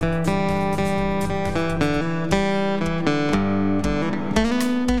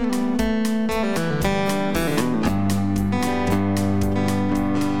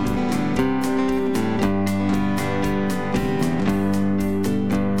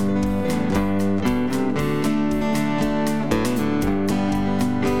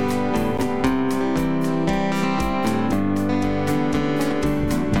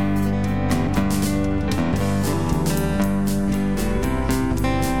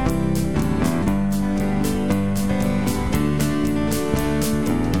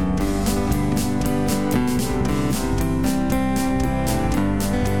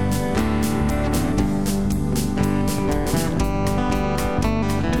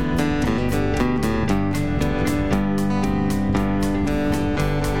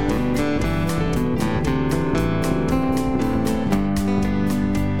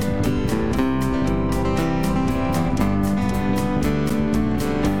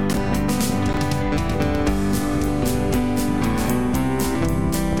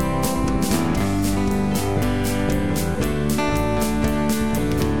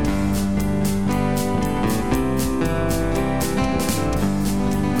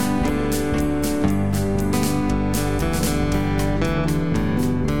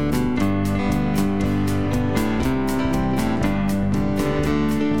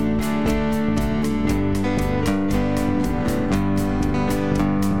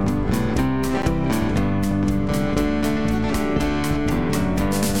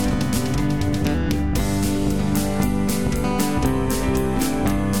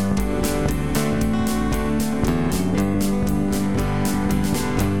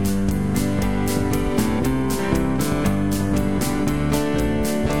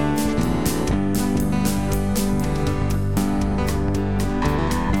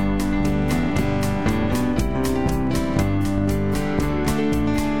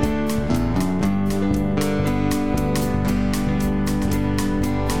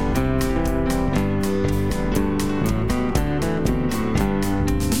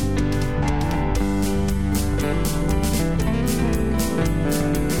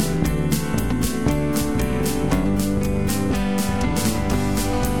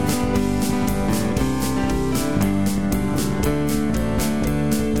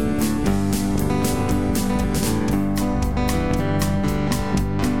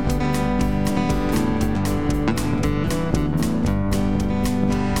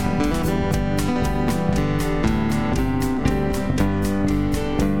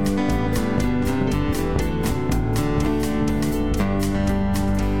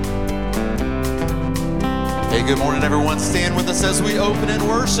Hey, good morning, everyone. Stand with us as we open in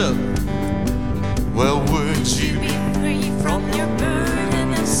worship. Well, would you be free from your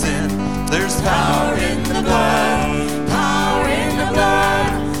burden of sin? There's power in the blood, power in the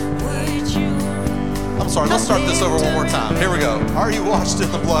blood. Would you? I'm sorry, let's start this over one more time. Here we go. Are you washed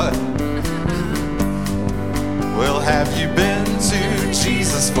in the blood? Well, have you been to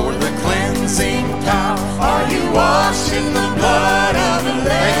Jesus for the cleansing power? Are you washed in the blood of the Lamb?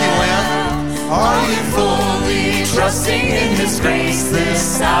 Thank you, Lynn. Are you fully trusting in His grace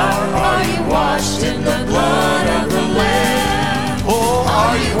this hour? Are you washed in the blood of the Lamb? Oh,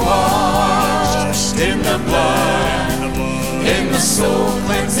 are you washed in the blood, in the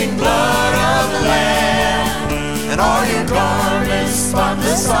soul-cleansing blood of the Lamb? And are your garments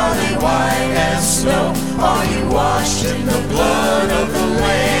spotless? Are they white as snow? Are you washed in the blood of the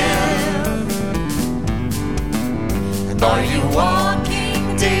Lamb? And are you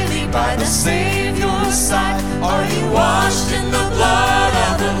walking daily by the Savior's side? Are you washed in the blood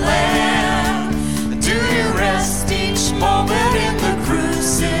of the Lamb? And do you rest each moment in the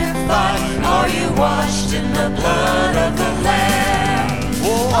crucified? Are you washed in the blood of the Lamb?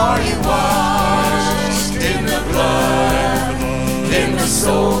 Oh, are you washed in the blood, in the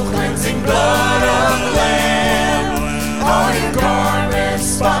soul-cleansing blood of the Lamb? Are your garments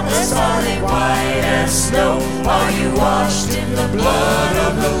spotless? Are they white as snow? Are you washed in the blood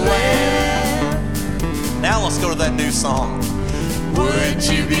of the Lamb? Now let's go to that new song. Would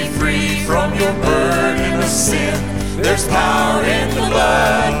you be free from your burden of sin? There's power in the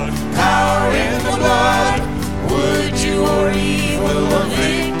blood, power in the blood. Would you or evil a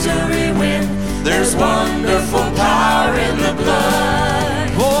victory win? There's wonderful power in the blood.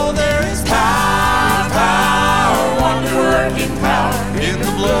 Oh, there is power, power, wonder-working power in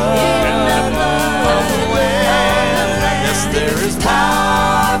the blood, of the Lamb. Yes, there is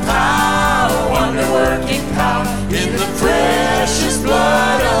power, power, wonder-working power in the precious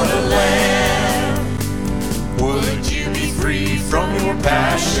blood of the Lamb. Would you be free from your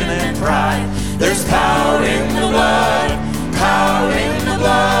passion and pride? There's power in the blood, power in the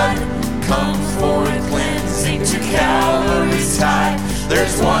blood. Come forth cleansing to Calvary's tide.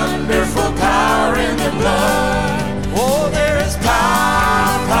 There's wonderful power in the blood. Oh, there is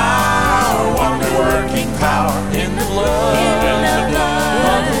power, power, wonder-working power in the blood,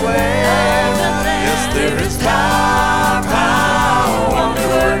 of the Lamb. Yes, there is power, power,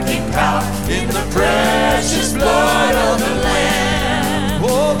 wonder-working power in the precious blood of the Lamb.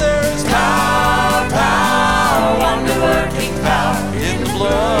 Oh, there is power, power, wonder-working power in the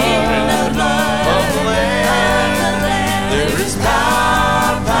blood, of the Lamb. There is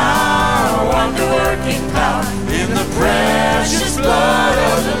power, power, wonder-working power in the precious blood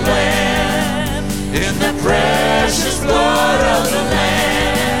of the Lamb. In the precious blood of the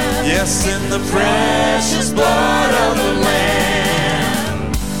Lamb. Yes, in the precious blood of the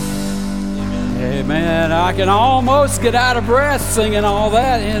Lamb. Amen. I can almost get out of breath singing all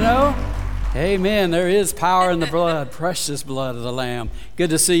that, you know. Amen. There is power in the blood, precious blood of the Lamb.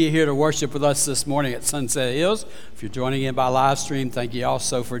 Good to see you here to worship with us this morning at Sunset Hills. If you're joining in by live stream, thank you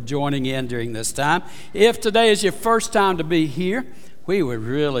also for joining in during this time. If today is your first time to be here, we would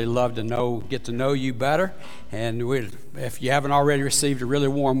really love to get to know you better. And if you haven't already received a really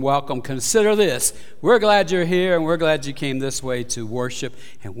warm welcome, consider this. We're glad you're here, and we're glad you came this way to worship,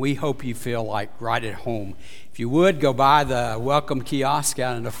 and we hope you feel like right at home. If you would, go by the welcome kiosk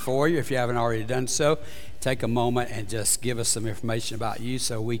out in the foyer if you haven't already done so. Take a moment and just give us some information about you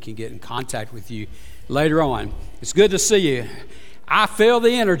so we can get in contact with you later on. It's good to see you. I feel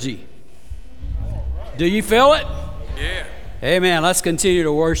the energy. Do you feel it? Yeah. Amen. Let's continue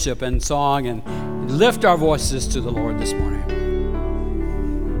to worship and song and lift our voices to the Lord this morning.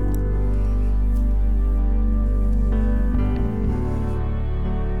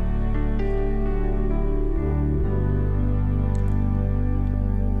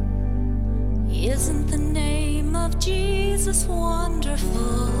 Isn't the name of Jesus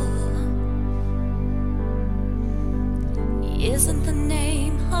wonderful? Isn't the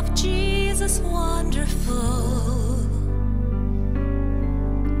name of Jesus wonderful?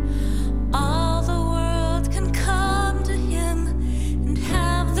 All the world can come to Him and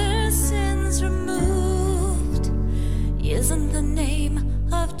have their sins removed. Isn't the name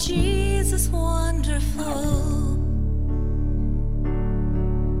of Jesus wonderful?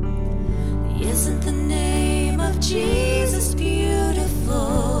 Isn't the name of Jesus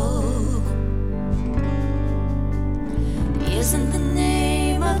beautiful? Isn't the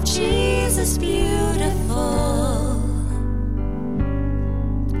name of Jesus beautiful?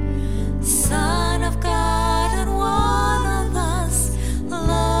 Son of God and one of us,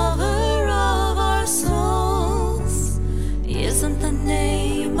 lover of our souls.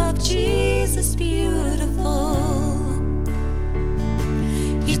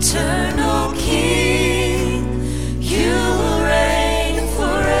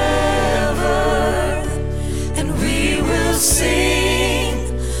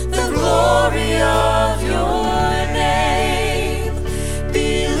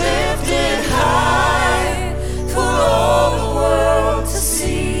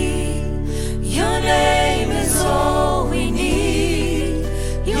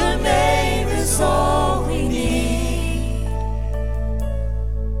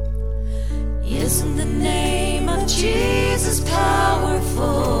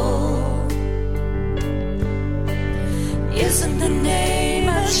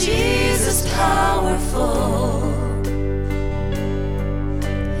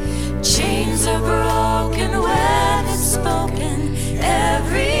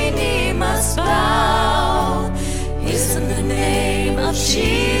 of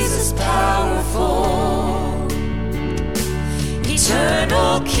Jesus powerful.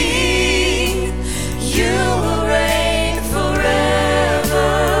 Eternal King, you will reign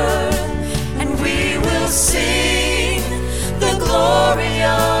forever, and we will sing the glory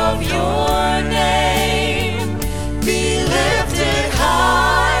of your name. Be lifted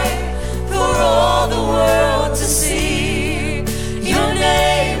high for all the world to see. Your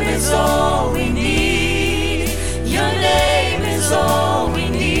name is all we need. Your name is all we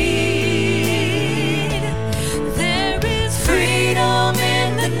need. There is freedom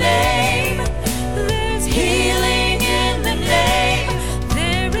in the name. There's healing in the name.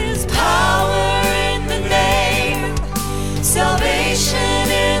 There is power in the name. Salvation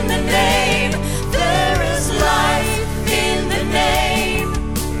in the name. There is life in the name.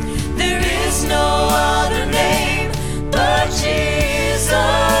 There is no other name but Jesus.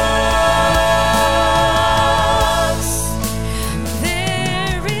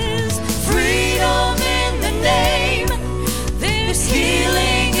 There is freedom in the name. There's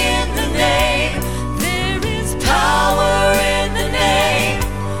healing in the name. There is power in the name.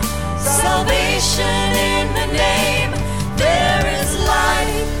 Salvation in the name. There is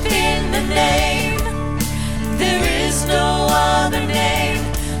life in the name. There is no other name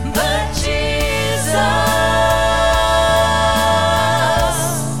but Jesus.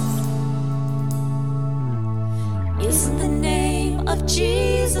 Isn't the name of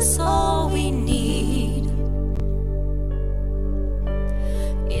Jesus all we need?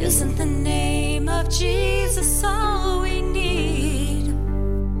 Isn't the name of Jesus all we need?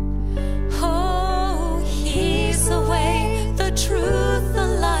 Oh, He's the way, the truth, the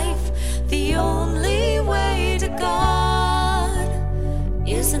life, the only way to God.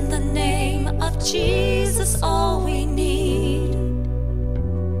 Isn't the name of Jesus all we need?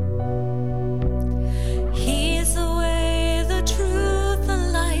 He's the way, the truth, the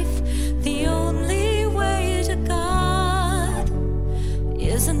life, the only way to God.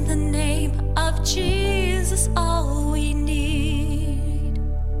 Isn't the name of Jesus all we need?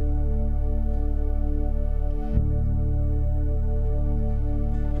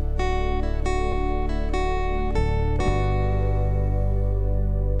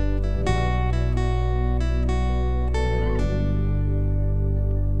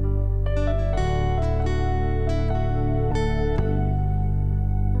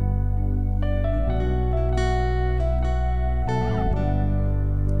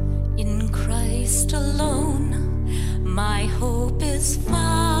 In Christ alone, my hope is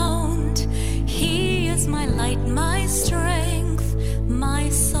found. He is my light, my strength, my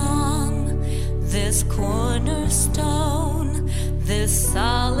song. This cornerstone, this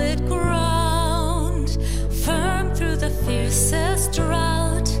solid ground, firm through the fiercest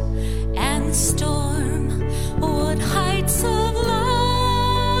drought and storm. What heights of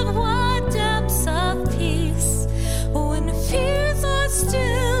love, what depths of peace, when fears are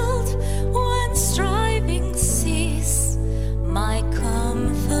stilled, when striving cease. My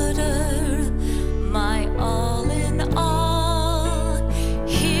comforter, my all in all,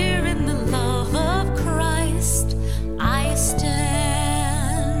 here in the love of Christ I stand.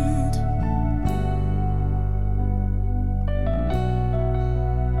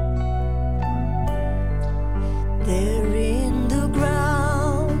 There in the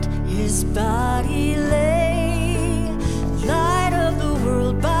ground his body lay, light of the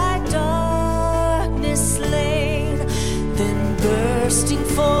world by darkness slain, then bursting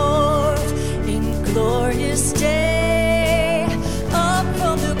forth in glorious day, up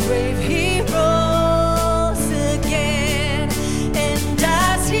from the grave he rose again. And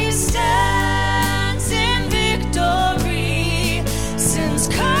as he stands in victory, sin's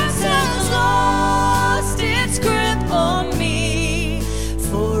curse has lost its grip on me,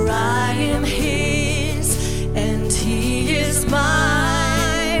 for I am his and he is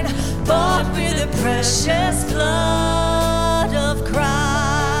mine, bought with the precious blood of Christ.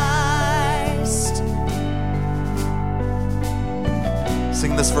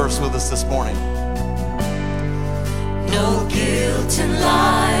 Sing this verse with us this morning. No guilt in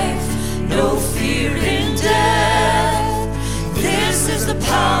life, no fear in death. This is the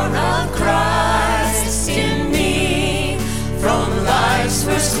power of Christ in me. From life's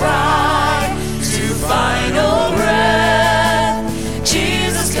first cry to final breath,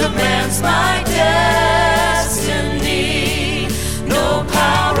 Jesus commands my destiny. No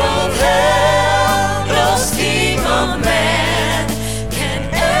power of hell, no scheme of man can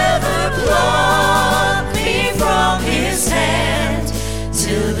ever pluck me from his hand,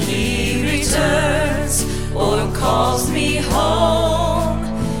 till he returns or calls me home.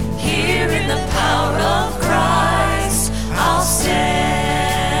 Here in the power of Christ I'll stand.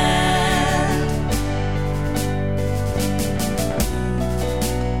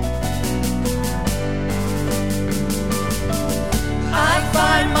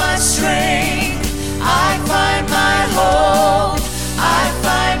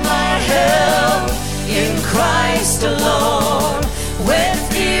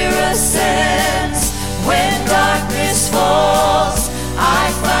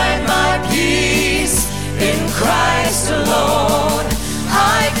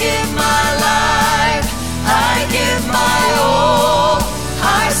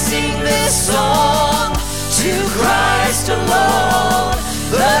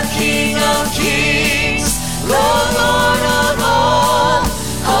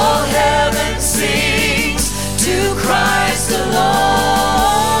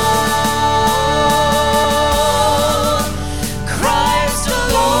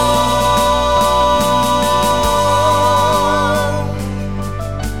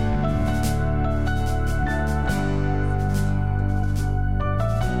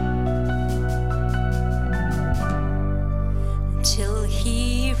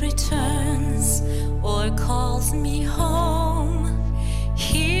 returns or calls me home,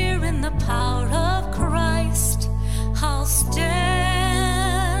 here in the power of Christ, I'll stand.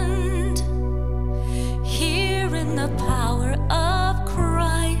 Here in the power of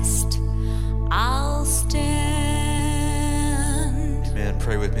Christ, I'll stand. Amen.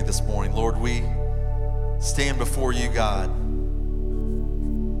 Pray with me this morning. Lord, we stand before you, God.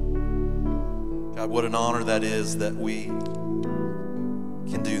 God, what an honor that is that we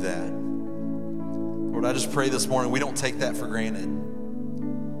can do that. Lord, I just pray this morning we don't take that for granted.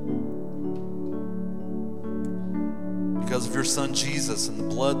 Because of your son Jesus and the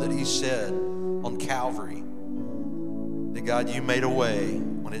blood that he shed on Calvary, that God, you made a way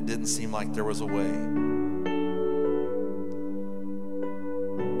when it didn't seem like there was a way.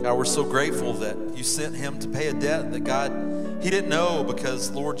 God, we're so grateful that you sent him to pay a debt that, God, he didn't know,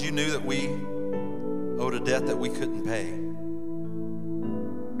 because, Lord, you knew that we owed a debt that we couldn't pay.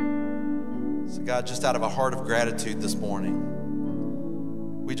 So, God, just out of a heart of gratitude this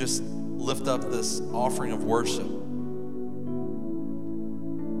morning, we just lift up this offering of worship.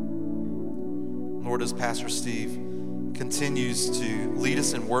 Lord, as Pastor Steve continues to lead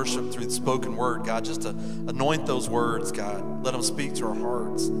us in worship through the spoken word, God, just to anoint those words, God. Let them speak to our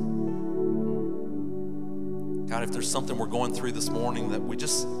hearts. God, if there's something we're going through this morning that we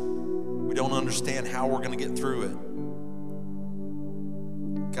don't understand how we're going to get through it,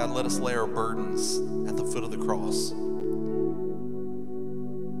 God, let us lay our burdens at the foot of the cross.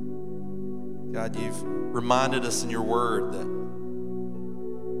 God, you've reminded us in your word that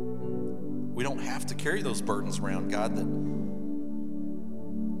we don't have to carry those burdens around, God, that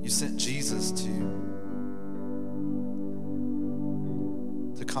you sent Jesus to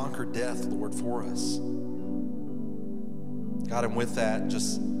conquer death, Lord, for us. God, and with that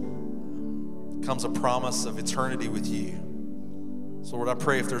just comes a promise of eternity with you. So, Lord, I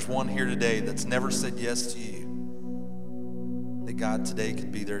pray if there's one here today that's never said yes to you, that God, today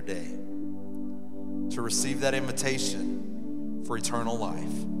could be their day to receive that invitation for eternal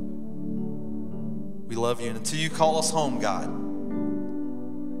life. We love you, and until you call us home, God,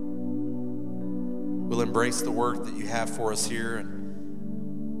 we'll embrace the work that you have for us here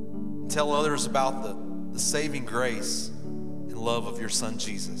and tell others about the saving grace and love of your son,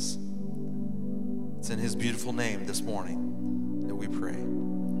 Jesus. It's in his beautiful name this morning that we pray.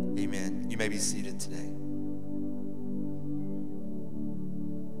 Amen. You may be seated today.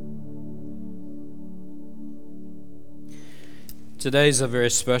 Today's a very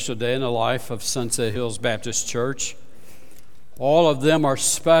special day in the life of Sunset Hills Baptist Church. All of them are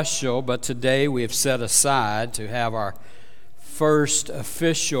special, but today we have set aside to have our first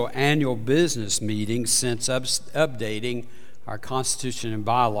official annual business meeting since updating our Constitution and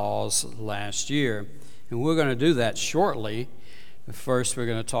bylaws last year. And we're going to do that shortly. But first, we're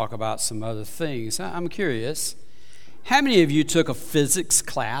going to talk about some other things. I'm curious, how many of you took a physics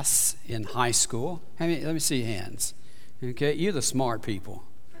class in high school? Let me see hands. Okay, you're the smart people.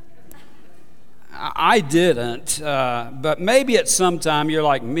 I didn't, but maybe at some time you're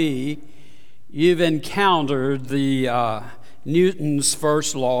like me. You've encountered the Newton's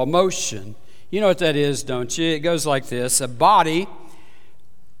first law of motion. You know what that is, don't you? It goes like this. A body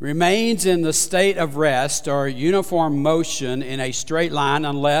remains in the state of rest or uniform motion in a straight line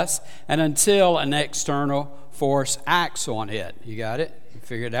unless and until an external force acts on it. You got it? You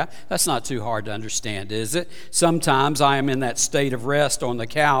figured it out? That's not too hard to understand, is it? Sometimes I am in that state of rest on the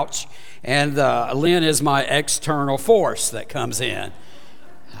couch, and Lynn is my external force that comes in.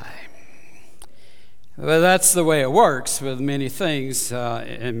 Well, that's the way it works with many things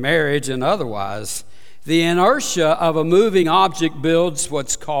in marriage and otherwise. The inertia of a moving object builds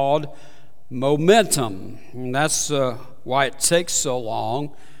what's called momentum. And that's why it takes so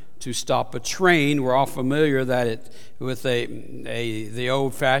long to stop a train. We're all familiar with the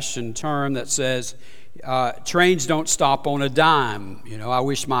old-fashioned term that says trains don't stop on a dime. You know, I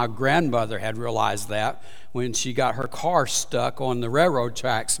wish my grandmother had realized that when she got her car stuck on the railroad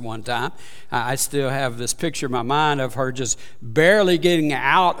tracks one time. I still have this picture in my mind of her just barely getting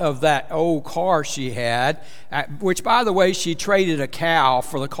out of that old car she had, which, by the way, she traded a cow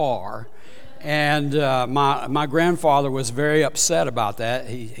for the car. And my grandfather was very upset about that.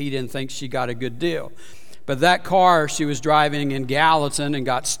 He didn't think she got a good deal. But that car, she was driving in Gallatin and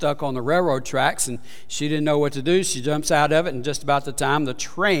got stuck on the railroad tracks, and she didn't know what to do. She jumps out of it, and just about the time the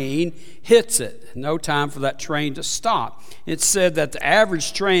train hits it. No time for that train to stop. It's said that the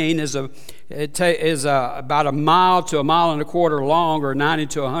average train is about a mile to a mile and a quarter long, or 90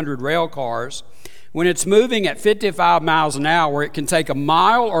 to 100 rail cars. When it's moving at 55 miles an hour, it can take a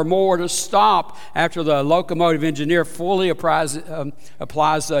mile or more to stop after the locomotive engineer fully applies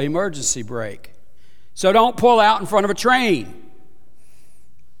the emergency brake. So don't pull out in front of a train.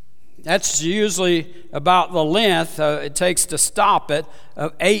 That's usually about the length it takes to stop it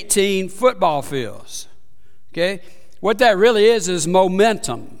of 18 football fields. Okay? What that really is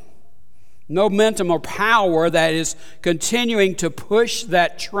momentum. Momentum or power that is continuing to push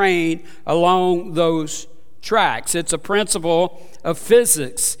that train along those tracks. It's a principle of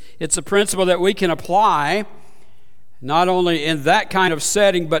physics. It's a principle that we can apply not only in that kind of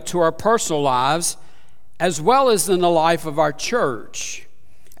setting, but to our personal lives, as well as in the life of our church.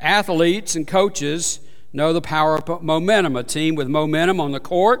 Athletes and coaches know the power of momentum. A team with momentum on the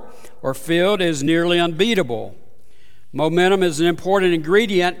court or field is nearly unbeatable. Momentum is an important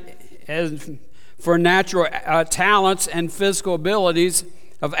ingredient for natural talents and physical abilities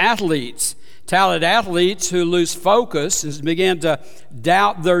of athletes. Talented athletes who lose focus and begin to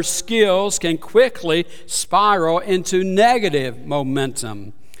doubt their skills can quickly spiral into negative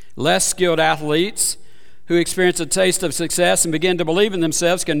momentum. Less skilled athletes who experience a taste of success and begin to believe in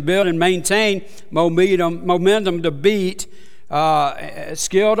themselves can build and maintain momentum to beat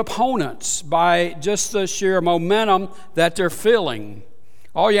skilled opponents by just the sheer momentum that they're feeling.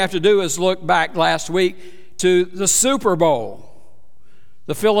 All you have to do is look back last week to the Super Bowl.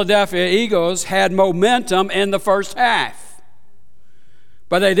 The Philadelphia Eagles had momentum in the first half,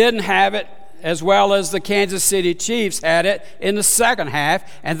 but they didn't have it as well as the Kansas City Chiefs had it in the second half,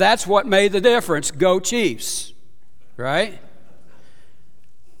 and that's what made the difference. Go Chiefs, right?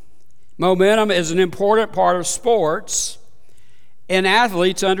 Momentum is an important part of sports, and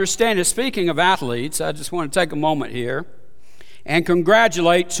athletes understand it. Speaking of athletes, I just want to take a moment here and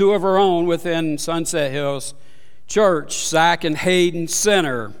congratulate two of our own within Sunset Hills Church, Zach and Hayden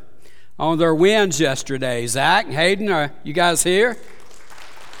Center, on their wins yesterday. Zach and Hayden, are you guys here?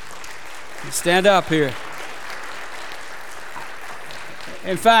 Stand up here.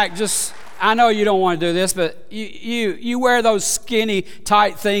 In fact, I know you don't want to do this, but you wear those skinny,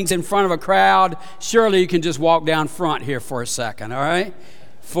 tight things in front of a crowd. Surely you can just walk down front here for a second, all right?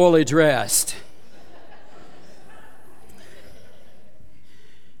 Fully dressed.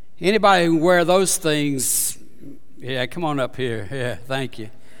 Anybody who wear those things, yeah, come on up here. Yeah, thank you.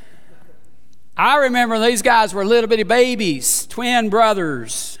 I remember these guys were little bitty babies, twin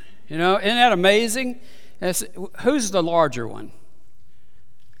brothers. You know, isn't that amazing? Who's the larger one?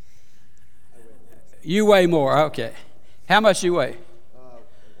 You weigh more, okay. How much you weigh?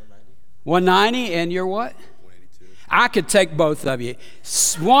 190, and you're what? 182. I could take both of you.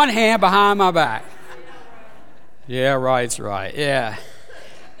 One hand behind my back. Yeah, right's right, yeah.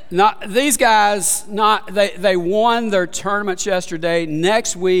 These guys, they won their tournaments yesterday.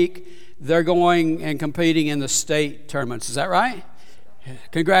 Next week, they're going and competing in the state tournaments. Is that right?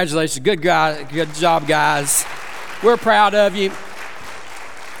 Congratulations. Good job, guys. We're proud of you.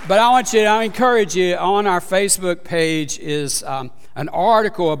 But I encourage you, on our Facebook page is an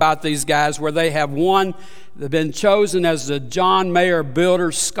article about these guys where they've been chosen as the John Mayer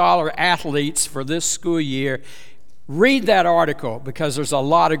Builder Scholar Athletes for this school year. Read that article because there's a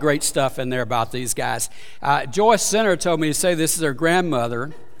lot of great stuff in there about these guys. Joyce Center told me to say this is her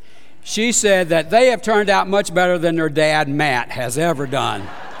grandmother. She said that they have turned out much better than their dad, Matt, has ever done.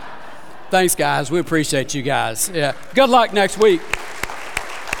 Thanks, guys. We appreciate you guys. Yeah. Good luck next week.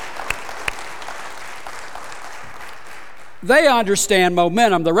 They understand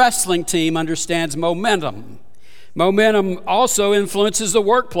momentum. The wrestling team understands momentum. Momentum also influences the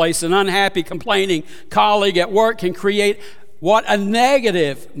workplace. An unhappy, complaining colleague at work can create a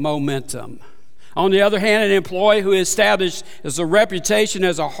negative momentum. On the other hand, an employee who establishes a reputation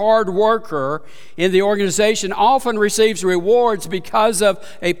as a hard worker in the organization often receives rewards because of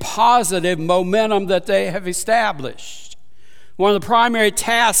a positive momentum that they have established. One of the primary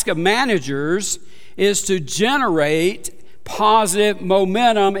tasks of managers is to generate positive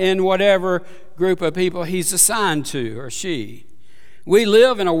momentum in whatever group of people he's assigned to, or she. We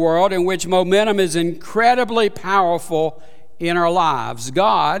live in a world in which momentum is incredibly powerful in our lives.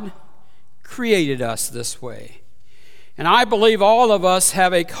 God created us this way. And I believe all of us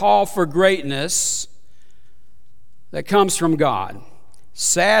have a call for greatness that comes from God.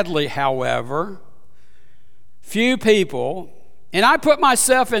 Sadly, however, few people, and I put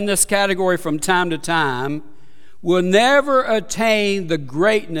myself in this category from time to time, will never attain the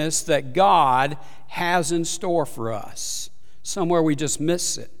greatness that God has in store for us. Somewhere we just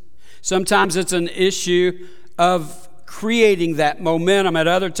miss it. Sometimes it's an issue of creating that momentum. At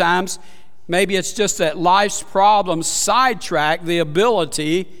other times, maybe it's just that life's problems sidetrack the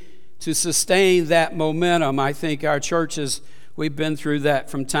ability to sustain that momentum. I think our churches, we've been through that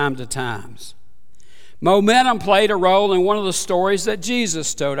from time to time. Momentum played a role in one of the stories that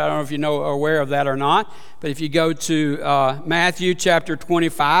Jesus told. I don't know if you are aware of that or not, but if you go to Matthew chapter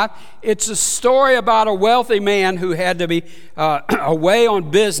 25, it's a story about a wealthy man who had to be away on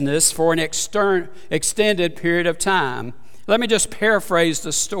business for an extended period of time. Let me just paraphrase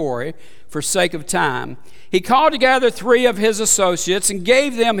the story for sake of time. He called together 3 of his associates and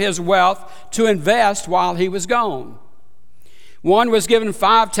gave them his wealth to invest while he was gone. One was given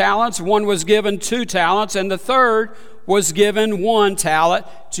 5 talents, one was given 2 talents, and the third was given 1 talent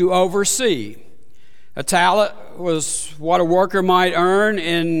to oversee. A talent was what a worker might earn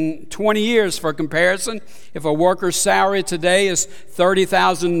in 20 years. For comparison, if a worker's salary today is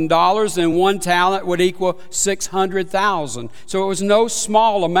 $30,000, then 1 talent would equal $600,000. So it was no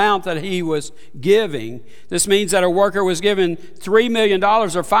small amount that he was giving. This means that a worker was given $3 million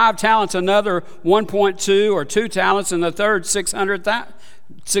or 5 talents, another 1.2 or 2 talents, and the third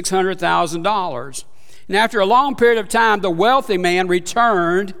 $600,000. And after a long period of time, the wealthy man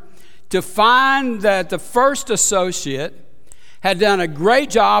returned to find that the first associate had done a great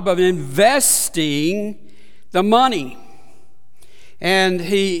job of investing the money. And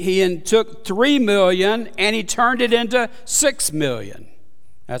he took $3 million and he turned it into $6 million.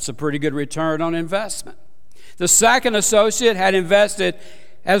 That's a pretty good return on investment. The second associate had invested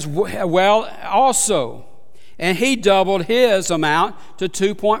as well also, and he doubled his amount to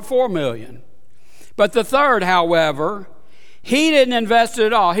 $2.4 million. But the third, however, he didn't invest it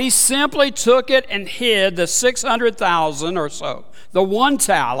at all. He simply took it and hid the $600,000 or so, the 1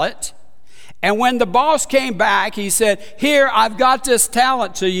 talent. And when the boss came back, he said, "Here, I've got this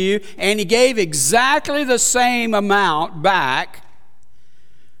talent to you." And he gave exactly the same amount back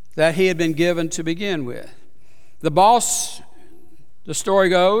that he had been given to begin with. The boss, the story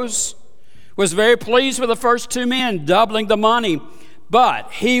goes, was very pleased with the first 2 men, doubling the money.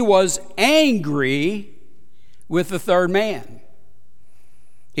 But he was angry with the third man.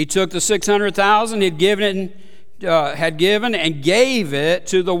 He took the $600,000 had given and gave it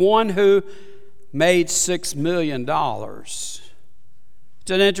to the one who made $6 million. It's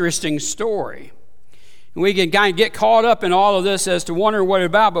an interesting story. We can kind of get caught up in all of this as to wondering what it's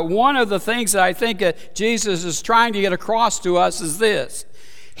about, but one of the things that I think that Jesus is trying to get across to us is this.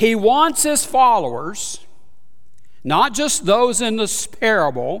 He wants his followers, not just those in this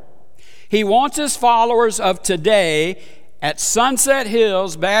parable, he wants his followers of today at Sunset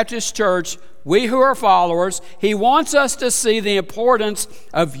Hills Baptist Church, we who are followers, he wants us to see the importance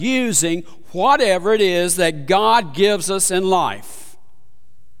of using whatever it is that God gives us in life.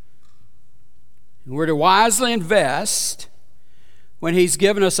 And we're to wisely invest when he's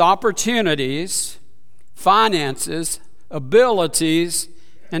given us opportunities, finances, abilities,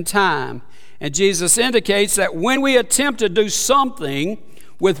 and time. And Jesus indicates that when we attempt to do something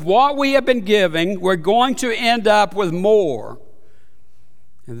with what we have been giving, we're going to end up with more.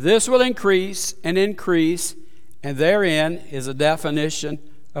 And this will increase, and therein is a definition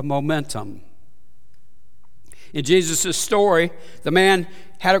of momentum. In Jesus' story, the man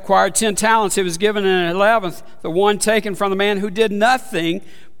had acquired 10 talents. He was given an 11th, the one taken from the man who did nothing,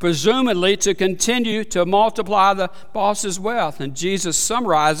 presumably to continue to multiply the boss's wealth. And Jesus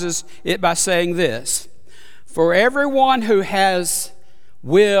summarizes it by saying this: "For everyone who has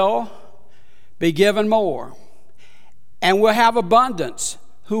will be given more, and will have abundance.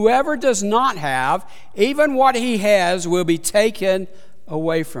 Whoever does not have, even what he has will be taken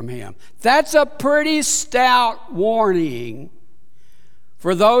away from him." That's a pretty stout warning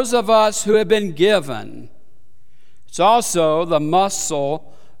for those of us who have been given. It's also the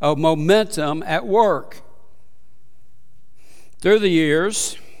muscle of momentum at work. Through the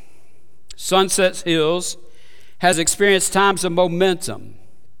years, Sunset Hills has experienced times of momentum.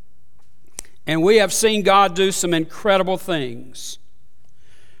 And we have seen God do some incredible things.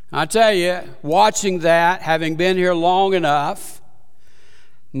 I tell you, watching that, having been here long enough,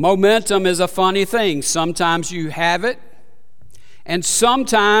 momentum is a funny thing. Sometimes you have it, and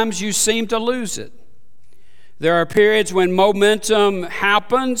sometimes you seem to lose it. There are periods when momentum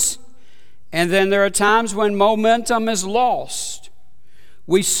happens, and then there are times when momentum is lost.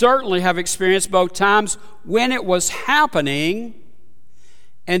 We certainly have experienced both times when it was happening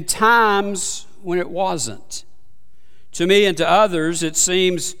and times when it wasn't. To me and to others, it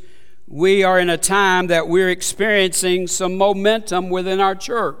seems we are in a time that we're experiencing some momentum within our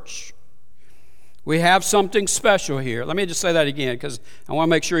church. We have something special here. Let me just say that again, because I want to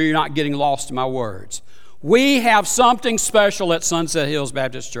make sure you're not getting lost in my words. We have something special at Sunset Hills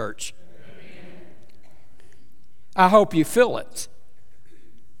Baptist Church. I hope you feel it.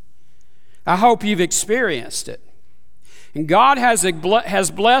 I hope you've experienced it. And God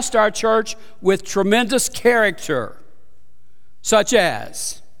has blessed our church with tremendous character, such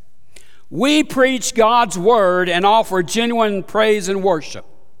as we preach God's word and offer genuine praise and worship.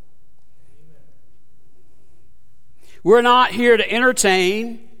 We're not here to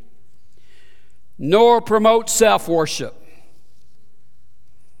entertain nor promote self-worship.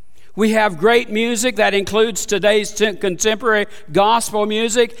 We have great music that includes today's contemporary gospel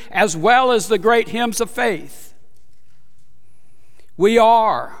music as well as the great hymns of faith. We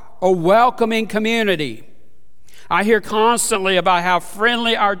are a welcoming community. I hear constantly about how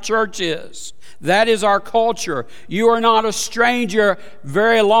friendly our church is. That is our culture. You are not a stranger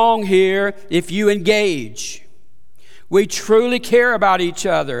very long here if you engage. We truly care about each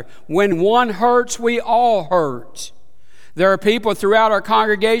other. When one hurts, we all hurt. There are people throughout our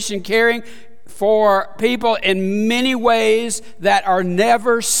congregation caring for people in many ways that are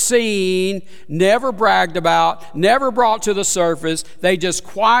never seen, never bragged about, never brought to the surface. They just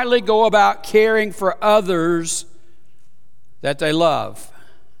quietly go about caring for others that they love.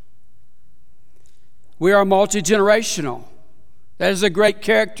 We are multi-generational. That is a great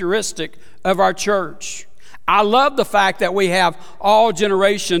characteristic of our church. I love the fact that we have all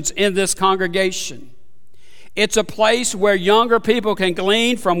generations in this congregation. It's a place where younger people can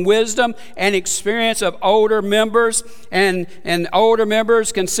glean from wisdom and experience of older members, and older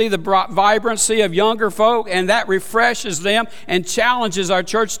members can see the vibrancy of younger folk, and that refreshes them and challenges our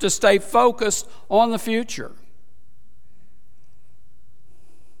church to stay focused on the future.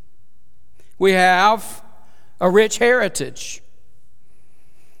 We have a rich heritage.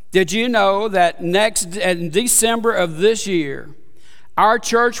 Did you know that in December of this year, our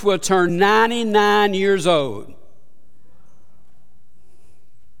church will turn 99 years old?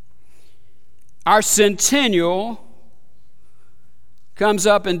 Our centennial comes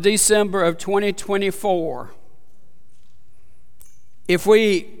up in December of 2024. If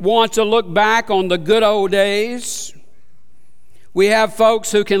we want to look back on the good old days, we have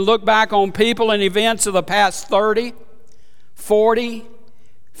folks who can look back on people and events of the past 30, 40,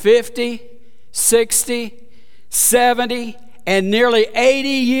 50, 60, 70, and nearly 80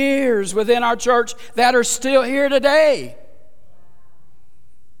 years within our church that are still here today.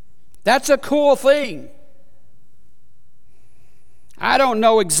 That's a cool thing. I don't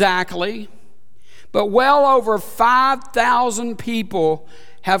know exactly, but well over 5,000 people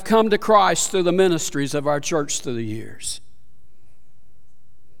have come to Christ through the ministries of our church through the years.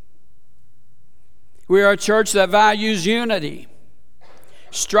 We are a church that values unity,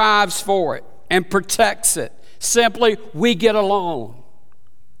 strives for it, and protects it. Simply, we get along.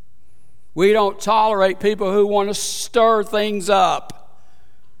 We don't tolerate people who want to stir things up.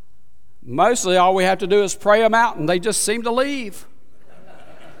 Mostly all we have to do is pray them out and they just seem to leave.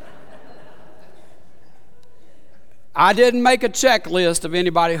 I didn't make a checklist of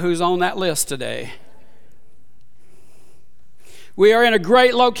anybody who's on that list today. We are in a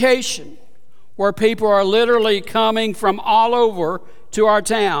great location where people are literally coming from all over to our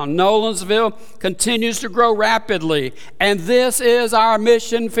town. Nolensville continues to grow rapidly, and this is our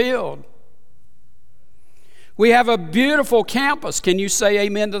mission field. We have a beautiful campus. Can you say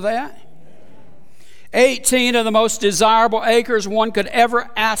amen to that? 18 of the most desirable acres one could ever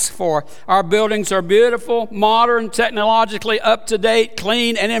ask for. Our buildings are beautiful, modern, technologically up-to-date,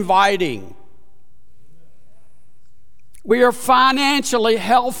 clean, and inviting. We are financially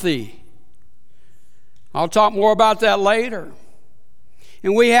healthy. I'll talk more about that later.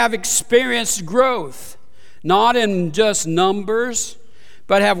 And we have experienced growth, not in just numbers,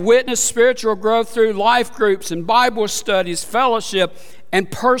 but have witnessed spiritual growth through life groups and Bible studies, fellowship,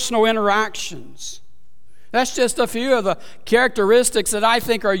 and personal interactions. That's just a few of the characteristics that I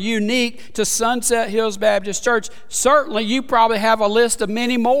think are unique to Sunset Hills Baptist Church. Certainly, you probably have a list of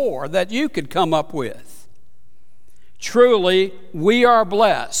many more that you could come up with. Truly, we are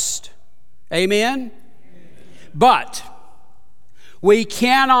blessed. Amen? But we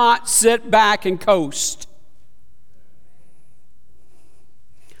cannot sit back and coast.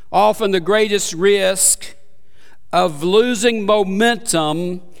 Often the greatest risk of losing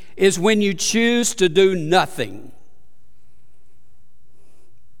momentum is when you choose to do nothing.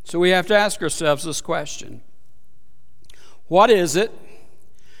 So we have to ask ourselves this question. What is it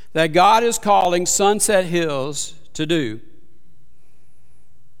that God is calling Sunset Hills to do?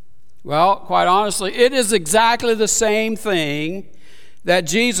 Well, quite honestly, it is exactly the same thing that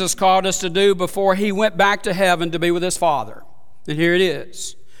Jesus called us to do before he went back to heaven to be with his Father. And here it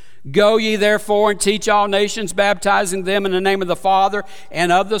is. Go ye therefore and teach all nations, baptizing them in the name of the Father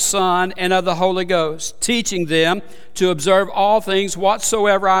and of the Son and of the Holy Ghost, teaching them to observe all things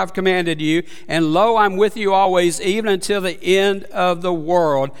whatsoever I have commanded you. And lo, I'm with you always, even until the end of the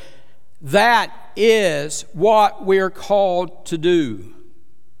world. That is what we're called to do.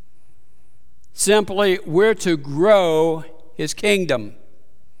 Simply, we're to grow His kingdom.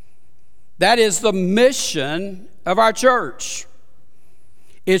 That is the mission of our church.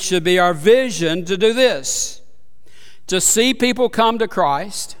 It should be our vision to do this: to see people come to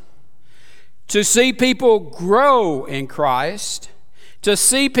Christ, to see people grow in Christ, to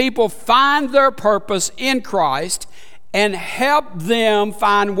see people find their purpose in Christ, and help them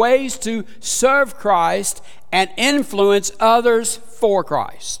find ways to serve Christ and influence others for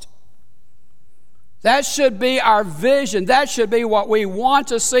Christ. That should be our vision. That should be what we want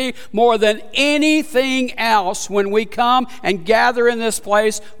to see more than anything else when we come and gather in this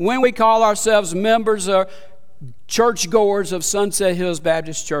place, when we call ourselves members or churchgoers of Sunset Hills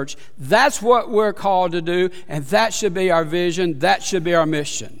Baptist Church. That's what we're called to do, and that should be our vision. That should be our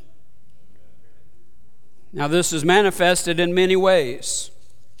mission. Now, this is manifested in many ways: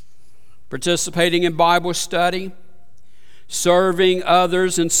 participating in Bible study, serving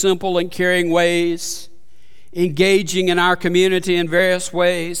others in simple and caring ways, engaging in our community in various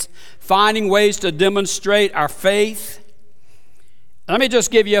ways, finding ways to demonstrate our faith. Let me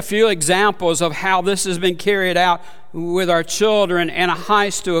just give you a few examples of how this has been carried out with our children and a high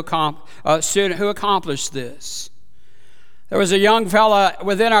school student who accomplished this. There was a young fella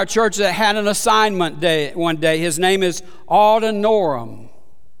within our church that had an assignment one day. His name is Alden Norum.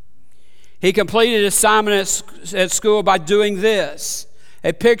 He completed his assignment at school by doing this.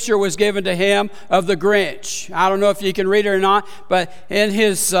 A picture was given to him of the Grinch. I don't know if you can read it or not, but in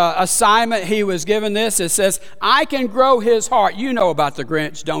his assignment, he was given this. It says, I can grow his heart. You know about the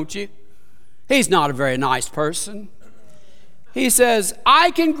Grinch, don't you? He's not a very nice person. He says,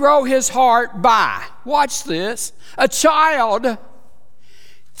 I can grow his heart by, watch this, a child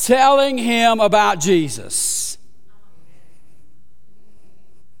telling him about Jesus.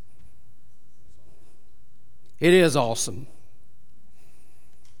 It is awesome.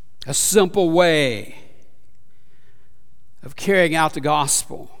 A simple way of carrying out the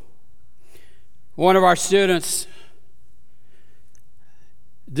gospel. One of our students,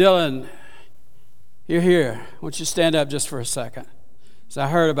 Dylan, you're here. I want you to stand up just for a second. So I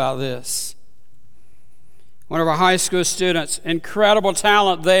heard about this. One of our high school students, incredible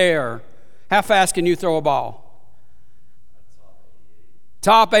talent there. How fast can you throw a ball?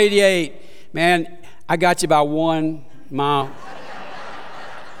 Top 88. Man, I got you by 1 mile.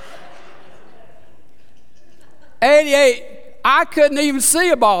 88. I couldn't even see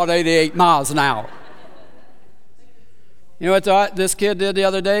a ball at 88 miles an hour. You know what this kid did the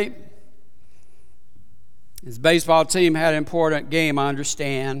other day? His baseball team had an important game, I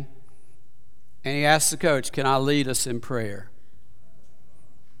understand. And he asked the coach, can I lead us in prayer?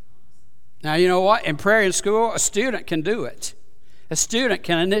 Now, you know what? In prayer in school, a student can do it. A student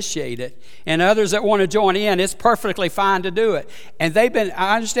can initiate it. And others that want to join in, it's perfectly fine to do it. And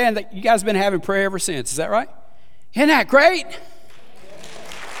I understand that you guys have been having prayer ever since. Is that right? Isn't that great?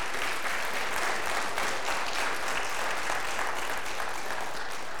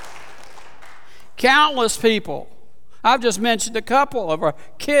 Countless people. I've just mentioned a couple of our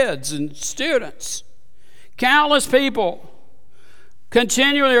kids and students. Countless people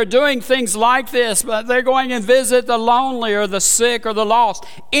continually are doing things like this, but they're going and visit the lonely or the sick or the lost.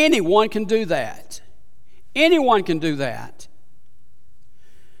 Anyone can do that. Anyone can do that.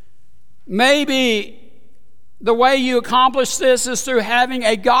 Maybe the way you accomplish this is through having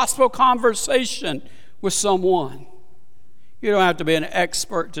a gospel conversation with someone. You don't have to be an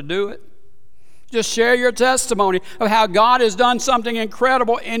expert to do it. Just share your testimony of how God has done something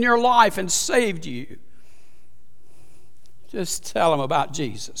incredible in your life and saved you. Just tell them about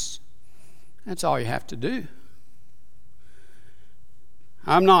Jesus. That's all you have to do.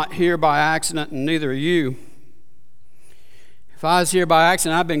 I'm not here by accident, and neither are you. If I was here by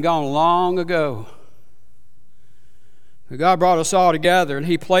accident, I'd been gone long ago. But God brought us all together, and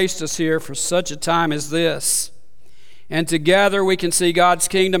He placed us here for such a time as this. And together we can see God's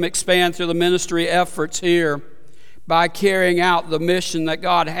kingdom expand through the ministry efforts here by carrying out the mission that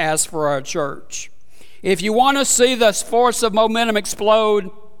God has for our church. If you want to see this force of momentum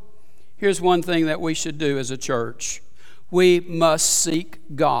explode, here's one thing that we should do as a church. We must seek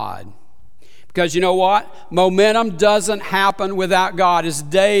God. Because you know what? Momentum doesn't happen without God. It's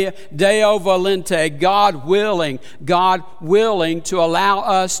Deo volente, God willing to allow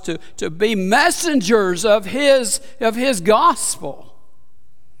us to be messengers of His gospel.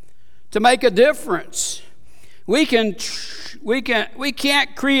 to make a difference. We can't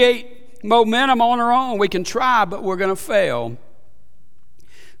create momentum on our own. We can try, but we're going to fail.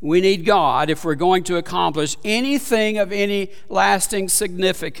 We need God if we're going to accomplish anything of any lasting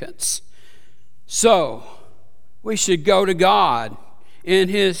significance. So, we should go to God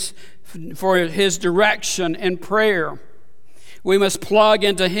for His direction and prayer. We must plug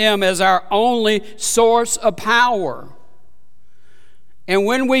into Him as our only source of power. And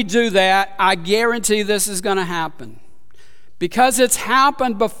when we do that, I guarantee this is going to happen. Because it's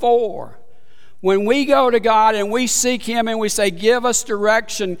happened before. When we go to God and we seek Him and we say, give us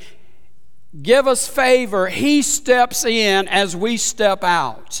direction, give us favor, He steps in as we step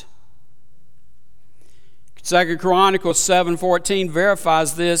out. 2 Chronicles 7:14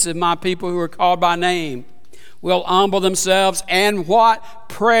 verifies this. If my people who are called by name will humble themselves and what?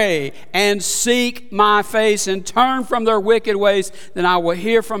 Pray and seek my face and turn from their wicked ways, then I will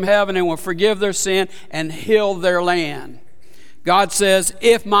hear from heaven and will forgive their sin and heal their land. God says,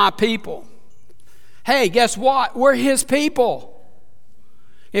 if my people. Hey, guess what? We're His people.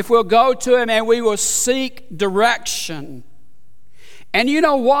 If we'll go to Him and we will seek direction. And you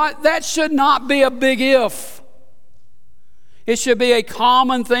know what? That should not be a big if. It should be a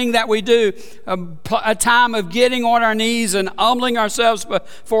common thing that we do, a time of getting on our knees and humbling ourselves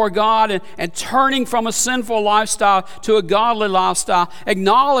before God and turning from a sinful lifestyle to a godly lifestyle,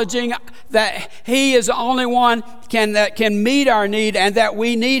 acknowledging that He is the only one that can meet our need and that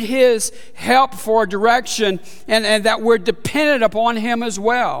we need His help for direction and that we're dependent upon Him as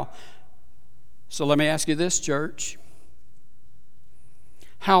well. So let me ask you this, church.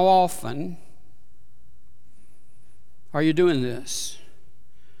 How often are you doing this?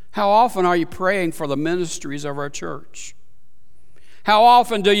 How often are you praying for the ministries of our church? How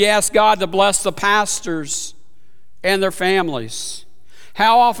often do you ask God to bless the pastors and their families?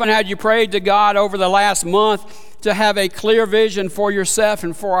 How often have you prayed to God over the last month to have a clear vision for yourself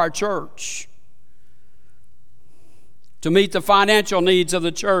and for our church? To meet the financial needs of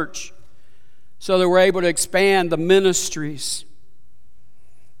the church so that we're able to expand the ministries.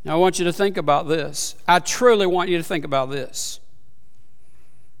 Now, I want you to think about this. I truly want you to think about this.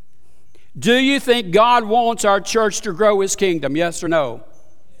 Do you think God wants our church to grow His kingdom? Yes or no?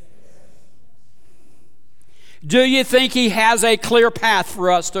 Do you think He has a clear path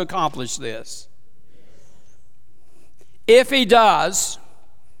for us to accomplish this? If He does,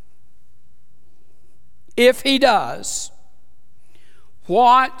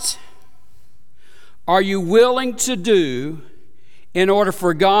 what are you willing to do in order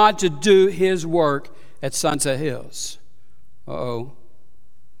for God to do His work at Sunset Hills? Uh-oh.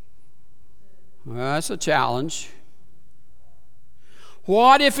 Well, that's a challenge.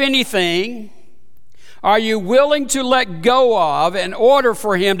 What, if anything, are you willing to let go of in order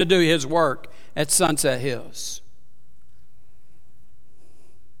for Him to do His work at Sunset Hills?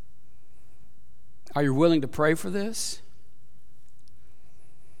 Are you willing to pray for this?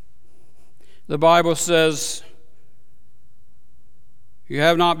 The Bible says, you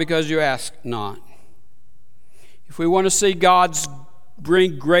have not because you ask not. If we want to see God's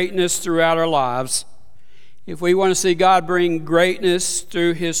bring greatness throughout our lives, if we want to see God bring greatness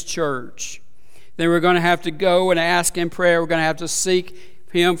through His church, then we're going to have to go and ask in prayer. We're going to have to seek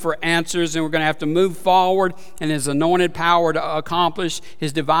Him for answers, and we're going to have to move forward in His anointed power to accomplish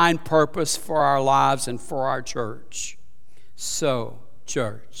His divine purpose for our lives and for our church. So,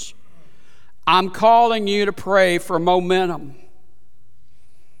 church, I'm calling you to pray for momentum.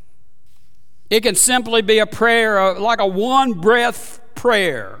 It can simply be a prayer, like a one-breath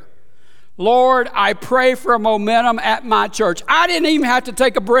prayer. Lord, I pray for momentum at my church. I didn't even have to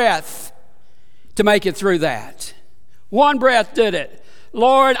take a breath to make it through that. One breath did it.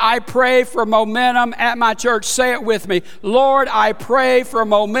 Lord, I pray for momentum at my church. Say it with me. Lord, I pray for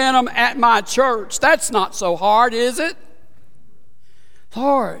momentum at my church. That's not so hard, is it?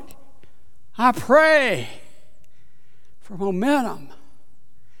 Lord, I pray for momentum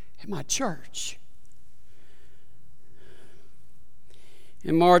in my church.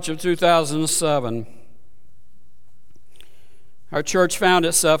 In March of 2007, our church found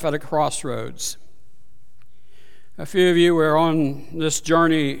itself at a crossroads. A few of you were on this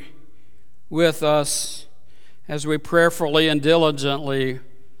journey with us as we prayerfully and diligently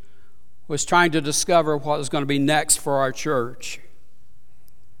was trying to discover what was going to be next for our church.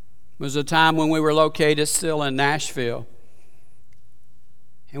 It was a time when we were located still in Nashville.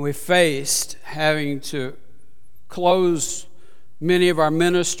 And we faced having to close many of our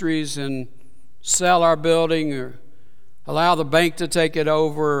ministries and sell our building or allow the bank to take it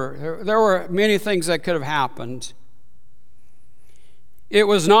over. There were many things that could have happened. It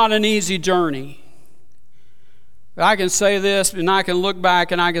was not an easy journey. But I can say this, and I can look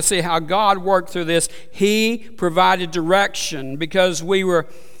back and I can see how God worked through this. He provided direction because we were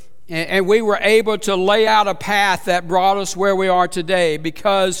able to lay out a path that brought us where we are today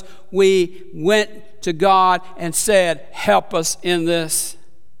because we went to God and said, help us in this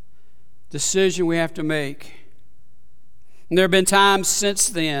decision we have to make. And there have been times since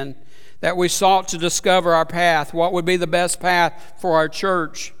then that we sought to discover our path, what would be the best path for our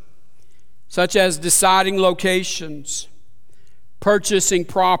church, such as deciding locations, purchasing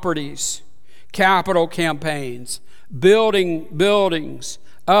properties, capital campaigns, building buildings,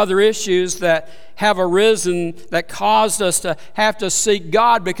 other issues that have arisen that caused us to have to seek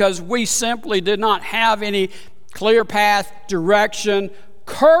God because we simply did not have any clear path, direction,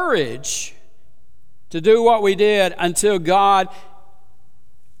 courage to do what we did until God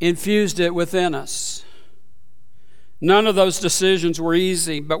infused it within us. None of those decisions were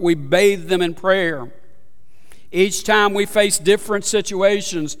easy, but we bathed them in prayer. Each time we faced different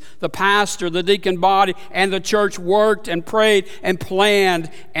situations, the pastor, the deacon body, and the church worked and prayed and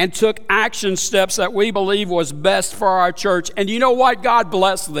planned and took action steps that we believe was best for our church. And you know what? God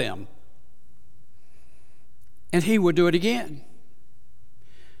blessed them. And He would do it again.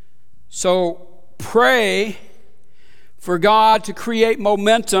 So pray for God to create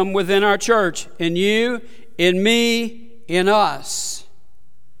momentum within our church, in you, in me, in us.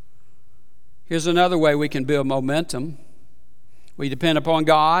 Here's another way we can build momentum. We depend upon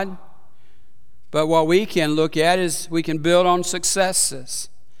God, but what we can look at is we can build on successes.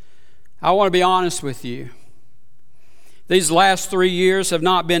 I want to be honest with you. These last 3 years have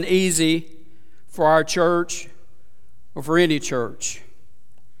not been easy for our church or for any church.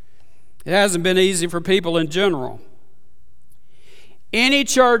 It hasn't been easy for people in general. Any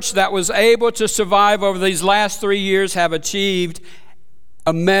church that was able to survive over these last 3 years have achieved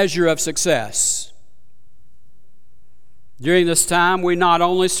a measure of success. During this time, we not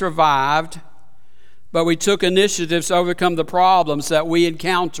only survived, but we took initiatives to overcome the problems that we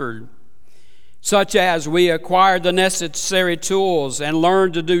encountered, such as we acquired the necessary tools and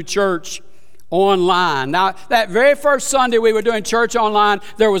learned to do church online. Now, that very first Sunday we were doing church online,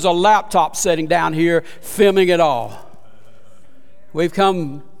 there was a laptop sitting down here filming it all. We've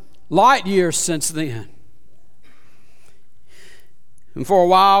come light years since then. And for a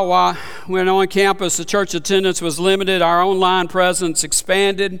while when on campus, the church attendance was limited, our online presence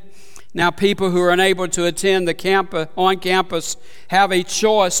expanded. Now people who are unable to attend the on campus have a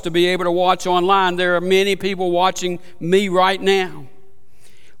choice to be able to watch online. There are many people watching me right now.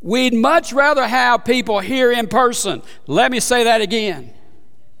 We'd much rather have people here in person. Let me say that again.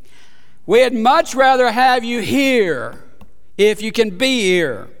 We'd much rather have you here if you can be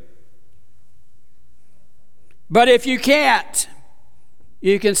here. But if you can't,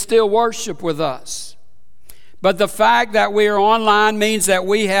 you can still worship with us. But the fact that we are online means that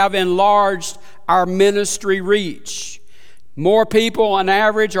we have enlarged our ministry reach. More people on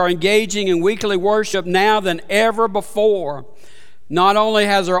average are engaging in weekly worship now than ever before. Not only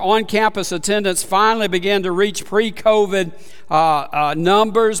has our on-campus attendance finally begun to reach pre-COVID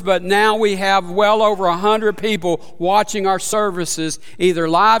numbers, but now we have well over 100 people watching our services, either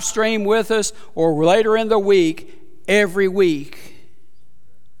live stream with us or later in the week, every week.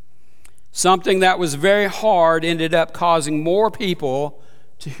 Something that was very hard ended up causing more people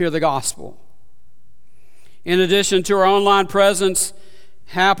to hear the gospel. In addition to our online presence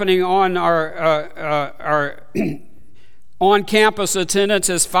happening on our on-campus attendance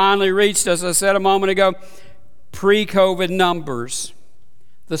has finally reached, as I said a moment ago, pre-COVID numbers.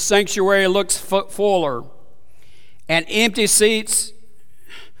 The sanctuary looks fuller. And empty seats,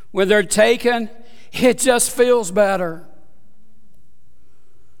 when they're taken, it just feels better.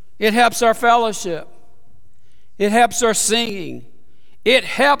 It helps our fellowship. It helps our singing. It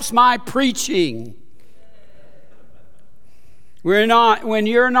helps my preaching. When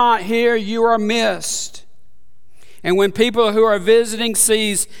you're not here, you are missed. And when people who are visiting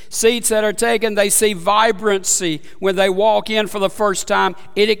sees seats that are taken, they see vibrancy when they walk in for the first time.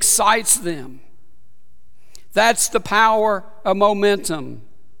 It excites them. That's the power of momentum.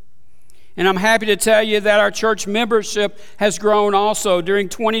 And I'm happy to tell you that our church membership has grown also. During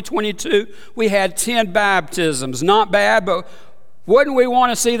 2022, we had 10 baptisms. Not bad, but wouldn't we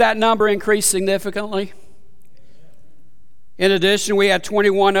want to see that number increase significantly? In addition, we had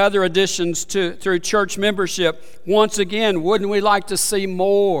 21 other additions through church membership. Once again, wouldn't we like to see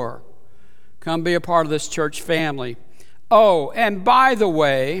more come be a part of this church family? Oh, and by the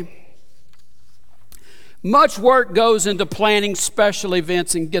way, much work goes into planning special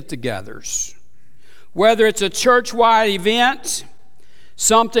events and get-togethers. Whether it's a church-wide event,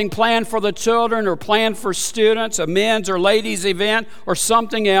 something planned for the children or planned for students, a men's or ladies' event or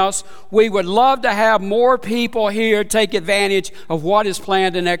something else, we would love to have more people here take advantage of what is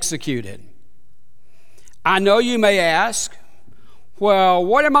planned and executed. I know you may ask, well,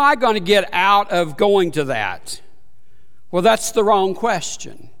 what am I going to get out of going to that? Well, that's the wrong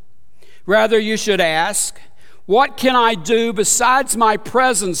question. Rather, you should ask, what can I do besides my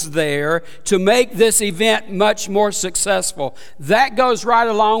presence there to make this event much more successful? That goes right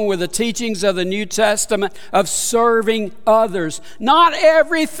along with the teachings of the New Testament of serving others. Not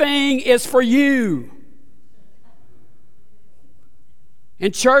everything is for you.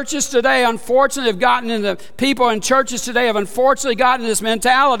 In churches today, unfortunately, people in churches today have unfortunately gotten this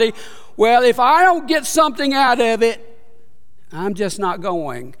mentality, well, if I don't get something out of it, I'm just not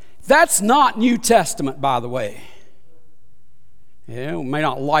going. That's not New Testament, by the way. You may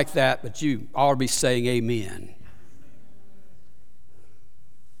not like that, but you ought to be saying amen.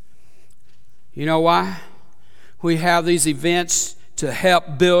 You know why? We have these events to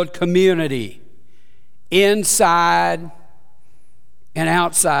help build community inside and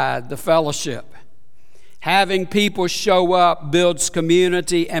outside the fellowship. Having people show up builds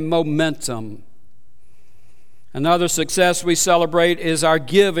community and momentum. Another success we celebrate is our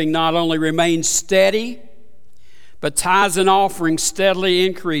giving not only remains steady, but tithes and offerings steadily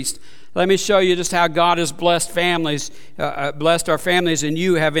increased. Let me show you just how God has blessed our families, and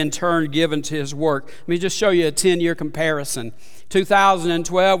you have in turn given to His work. Let me just show you a 10-year comparison.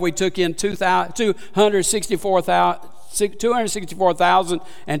 2012, we took in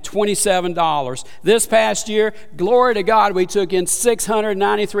 $264,027. This past year, glory to God, we took in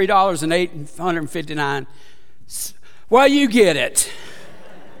 $693,859. Well, you get it.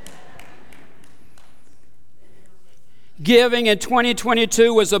 Giving in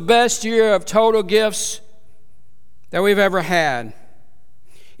 2022 was the best year of total gifts that we've ever had.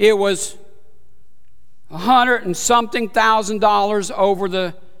 It was $100 and something thousand over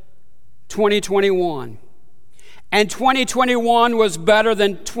the 2021. And 2021 was better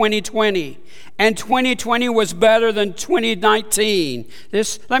than 2020. And 2020 was better than 2019.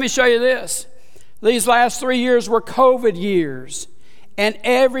 Let me show you this. These last 3 years were COVID years. And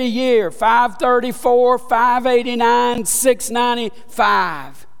every year, 534, 589,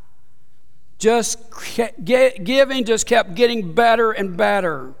 695. Giving just kept getting better and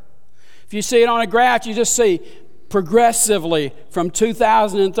better. If you see it on a graph, you just see progressively from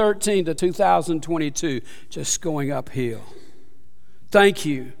 2013 to 2022, just going uphill. Thank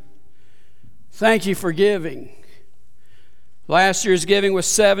you. Thank you for giving. Last year's giving was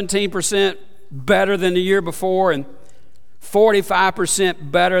 17% better than the year before and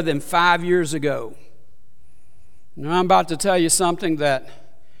 45% better than 5 years ago. Now, I'm about to tell you something that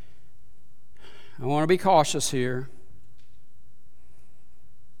I want to be cautious here.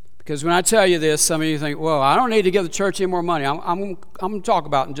 Because when I tell you this, some of you think, well, I don't need to give the church any more money. I'm going to talk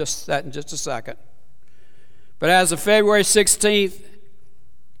about that in just a second. But as of February 16th,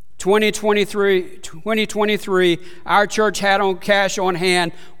 2023, our church had on cash on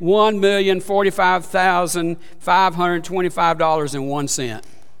hand $1,045,525.01.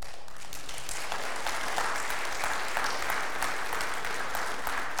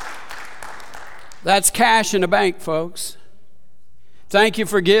 That's cash in the bank, folks. Thank you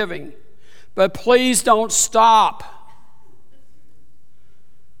for giving. But please don't stop.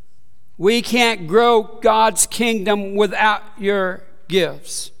 We can't grow God's kingdom without your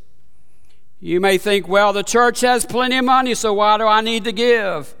gifts. You may think, well, the church has plenty of money, so why do I need to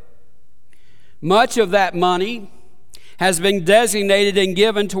give? Much of that money has been designated and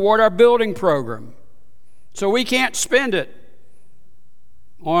given toward our building program. So we can't spend it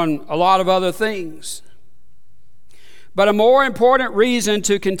on a lot of other things. But a more important reason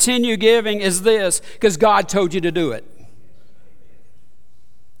to continue giving is this, because God told you to do it.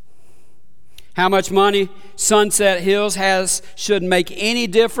 How much money Sunset Hills has shouldn't make any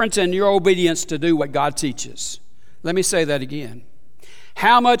difference in your obedience to do what God teaches. Let me say that again.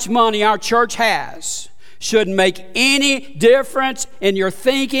 How much money our church has shouldn't make any difference in your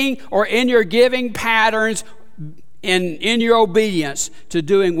thinking or in your giving patterns in your obedience to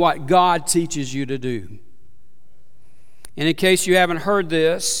doing what God teaches you to do. And in case you haven't heard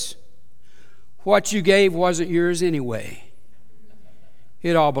this, what you gave wasn't yours anyway.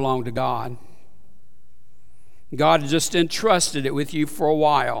 It all belonged to God. God just entrusted it with you for a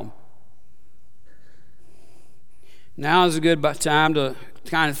while. Now is a good time to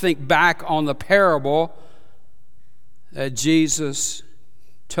kind of think back on the parable that Jesus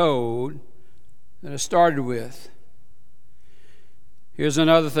told that I started with. Here's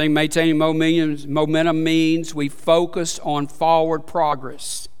another thing. Maintaining momentum means we focus on forward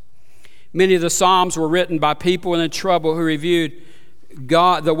progress. Many of the Psalms were written by people in trouble who reviewed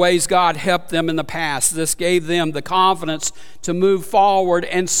the ways God helped them in the past. This gave them the confidence to move forward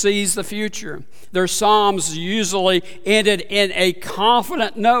and seize the future. Their Psalms usually ended in a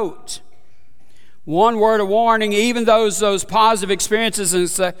confident note. One word of warning: even those positive experiences and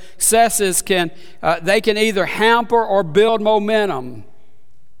successes can either hamper or build momentum.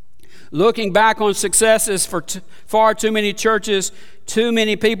 Looking back on successes for far too many churches, too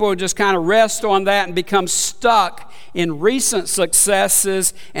many people just kind of rest on that and become stuck in recent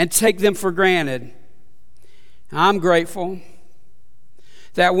successes and take them for granted. I'm grateful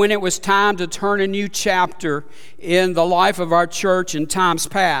that when it was time to turn a new chapter in the life of our church in times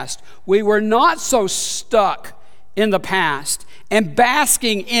past, we were not so stuck in the past and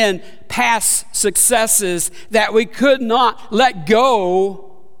basking in past successes that we could not let go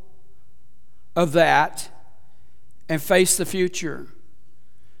of that and face the future.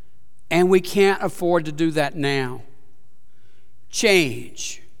 And we can't afford to do that now.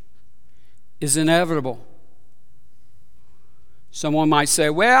 Change is inevitable. Someone might say,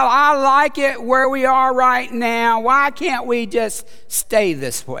 well, I like it where we are right now. Why can't we just stay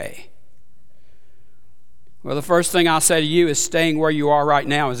this way? Well, the first thing I'll say to you is staying where you are right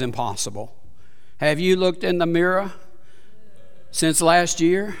now is impossible. Have you looked in the mirror since last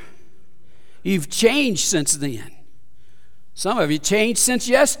year? You've changed since then. Some of you changed since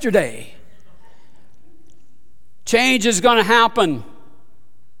yesterday. Change is going to happen.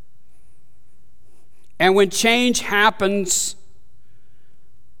 And when change happens,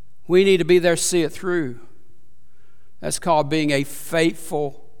 we need to be there to see it through. That's called being a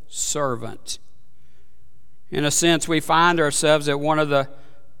faithful servant. In a sense, we find ourselves at one of the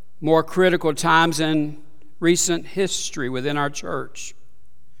more critical times in recent history within our church.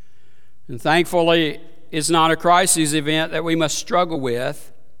 And thankfully, it's not a crisis event that we must struggle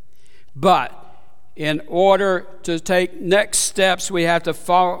with. But in order to take next steps, we have to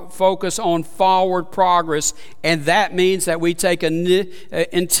focus on forward progress. And that means that we take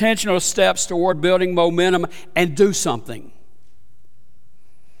intentional steps toward building momentum and do something.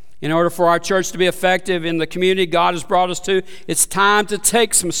 In order for our church to be effective in the community God has brought us to, it's time to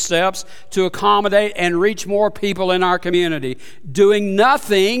take some steps to accommodate and reach more people in our community. Doing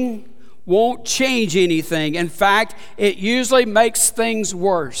nothing won't change anything. In fact, it usually makes things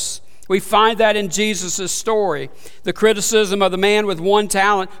worse. We find that in Jesus' story, the criticism of the man with one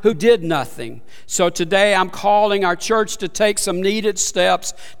talent who did nothing. So today I'm calling our church to take some needed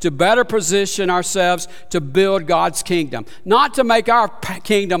steps to better position ourselves to build God's kingdom. Not to make our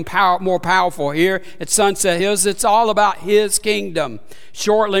kingdom more powerful here at Sunset Hills. It's all about His kingdom.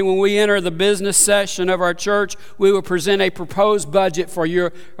 Shortly, when we enter the business session of our church, we will present a proposed budget for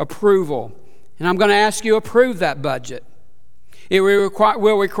your approval. And I'm going to ask you to approve that budget. It will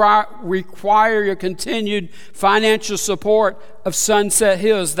require your continued financial support of Sunset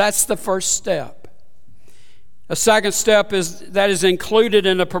Hills. That's the first step. A second step that is included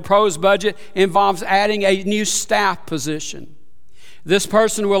in the proposed budget involves adding a new staff position. This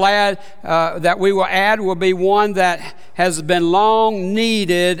person will be one that has been long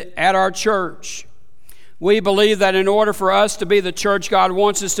needed at our church. We believe that in order for us to be the church God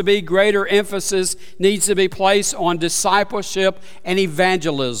wants us to be, greater emphasis needs to be placed on discipleship and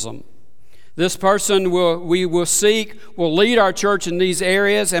evangelism. This person will lead our church in these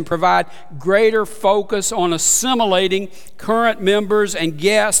areas and provide greater focus on assimilating current members and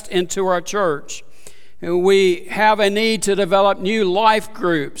guests into our church. We have a need to develop new life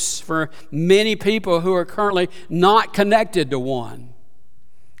groups for many people who are currently not connected to one.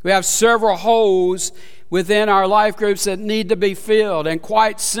 We have several holes within our life groups that need to be filled. And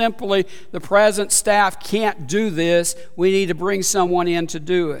quite simply, the present staff can't do this. We need to bring someone in to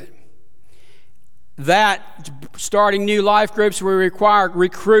do it. That starting new life groups will require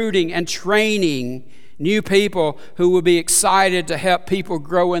recruiting and training new people who will be excited to help people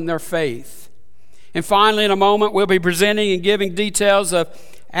grow in their faith. And finally, in a moment, we'll be presenting and giving details of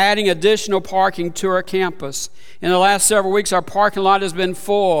adding additional parking to our campus. In the last several weeks, our parking lot has been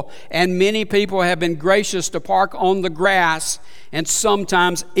full, and many people have been gracious to park on the grass and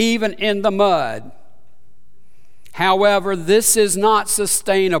sometimes even in the mud. However, this is not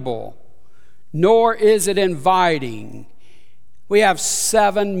sustainable, nor is it inviting. We have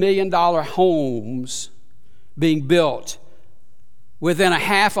 $7 million homes being built within a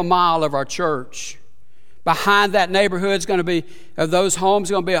half a mile of our church. Behind that neighborhood is going to be, of those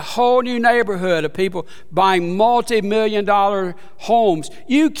homes, going to be a whole new neighborhood of people buying multi-million-dollar homes.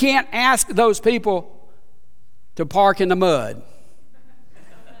 You can't ask those people to park in the mud.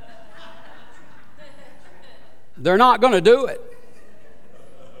 They're not going to do it.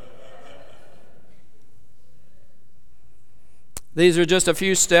 These are just a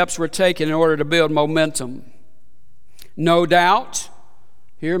few steps we're taking in order to build momentum. No doubt,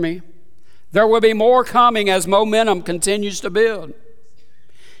 hear me, there will be more coming as momentum continues to build.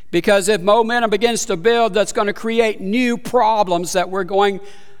 Because if momentum begins to build, that's going to create new problems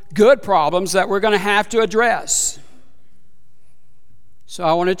good problems that we're going to have to address. So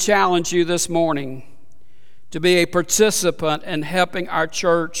I want to challenge you this morning to be a participant in helping our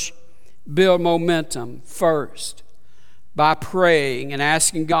church build momentum first by praying and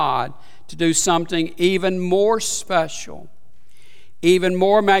asking God to do something even more special, even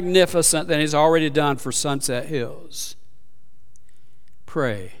more magnificent than He's already done for Sunset Hills.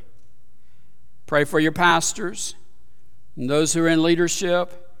 Pray. Pray for your pastors and those who are in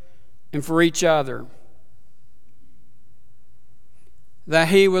leadership and for each other. That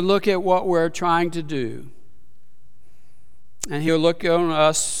He would look at what we're trying to do and He'll look on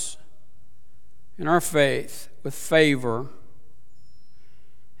us in our faith with favor.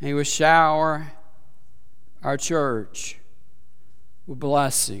 And He will shower our church with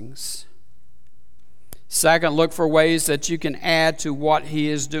blessings. Second, look for ways that you can add to what He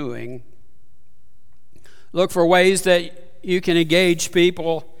is doing. Look for ways that you can engage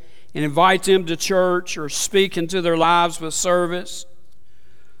people and invite them to church or speak into their lives with service.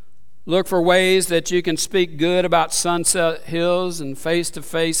 Look for ways that you can speak good about Sunset Hills and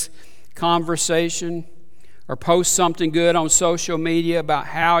face-to-face conversation, or post something good on social media about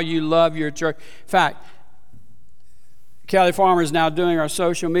how you love your church. In fact, Kelly Farmer is now doing our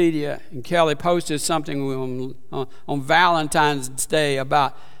social media, and Kelly posted something on Valentine's Day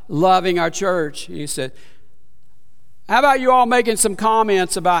about loving our church. He said, how about you all making some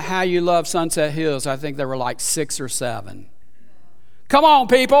comments about how you love Sunset Hills? I think there were like 6 or 7. Come on,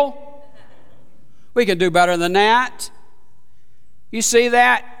 people. We can do better than that. You see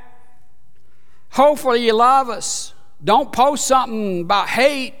that? Hopefully you love us. Don't post something about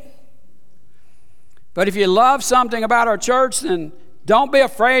hate. But if you love something about our church, then don't be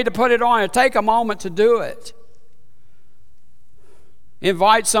afraid to put it on and take a moment to do it.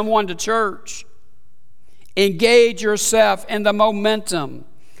 Invite someone to church. Engage yourself in the momentum.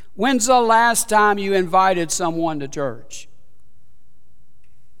 When's the last time you invited someone to church?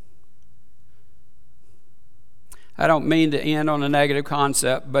 I don't mean to end on a negative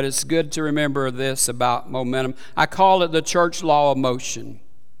concept, but it's good to remember this about momentum. I call it the church law of motion.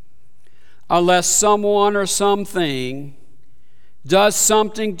 Unless someone or something does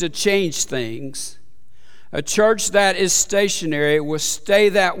something to change things, a church that is stationary will stay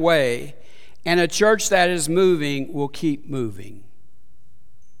that way, and a church that is moving will keep moving.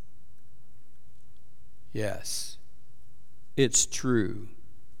 Yes, it's true.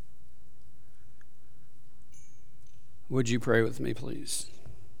 Would you pray with me, please?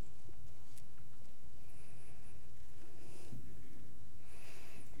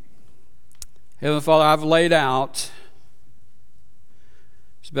 Heavenly Father, I've laid out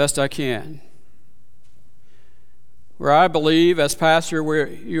as best I can where I believe, as pastor, where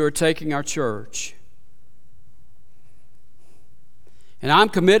you are taking our church. And I'm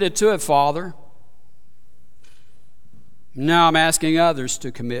committed to it, Father. Now I'm asking others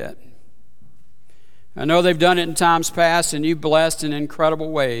to commit. I know they've done it in times past, and you've blessed in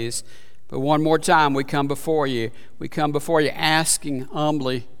incredible ways. But one more time, we come before you. We come before you asking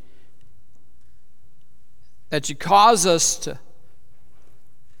humbly that you cause us to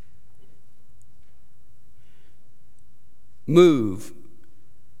move,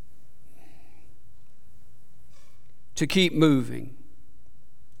 to keep moving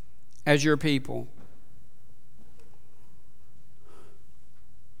as your people.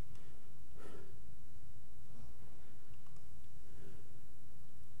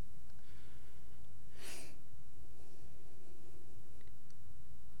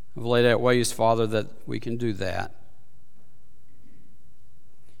 I've laid out ways, Father, that we can do that.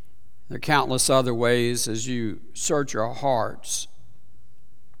 There are countless other ways as you search our hearts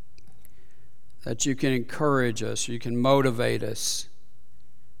that you can encourage us, you can motivate us,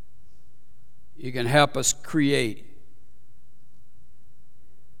 you can help us create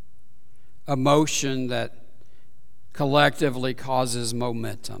emotion that collectively causes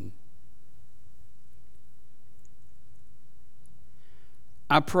momentum.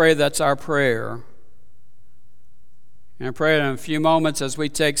 I pray that's our prayer. And I pray that in a few moments as we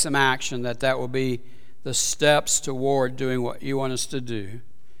take some action, that will be the steps toward doing what you want us to do.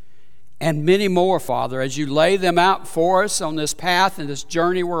 and many more, Father, as you lay them out for us on this path and this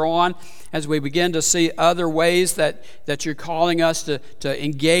journey we're on, as we begin to see other ways that you're calling us to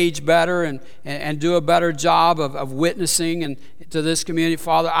engage better and do a better job of witnessing and to this community.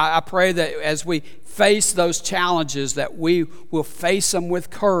 Father, I pray that as we face those challenges, that we will face them with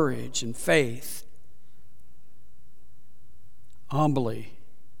courage and faith, humbly,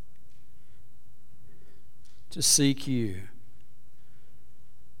 to seek you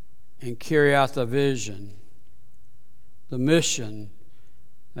and carry out the vision, the mission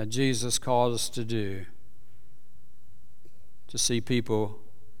that Jesus called us to do, to see people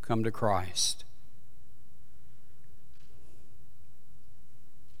come to Christ.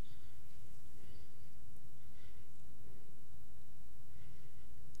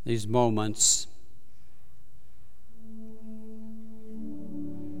 These moments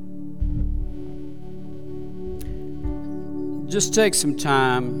just take some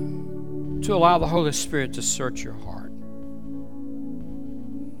time to allow the Holy Spirit to search your heart.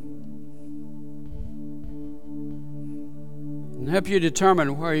 And help you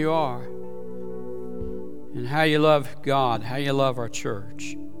determine where you are and how you love God, how you love our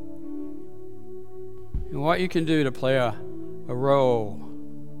church, and what you can do to play a role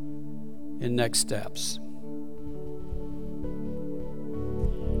in next steps.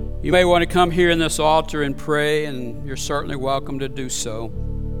 You may want to come here in this altar and pray, and you're certainly welcome to do so.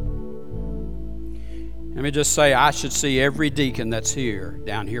 Let me just say, I should see every deacon that's here,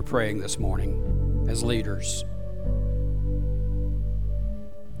 down here praying this morning as leaders.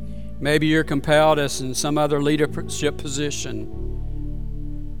 Maybe you're compelled as in some other leadership position.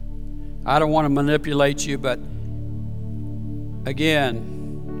 I don't want to manipulate you, but again,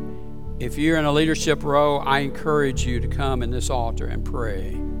 if you're in a leadership role, I encourage you to come in this altar and pray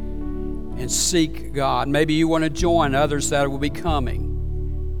and seek God. Maybe you want to join others that will be coming,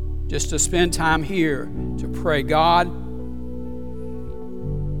 just to spend time here to pray. God,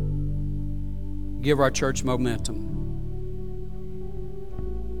 give our church momentum.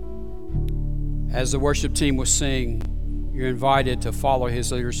 As the worship team will sing, you're invited to follow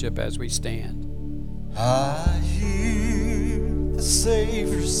his leadership as we stand. I hear the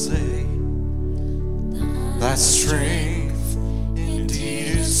Savior say that strength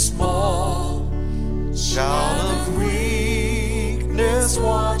indeed is small. Child of weakness,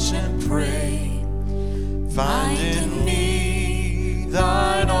 watch and pray. Find in me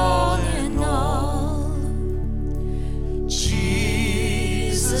thine all in all.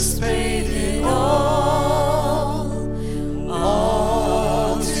 Jesus paid it all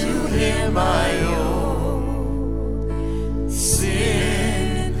to him I owe.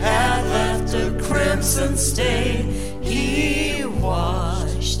 Sin had left a crimson stain, he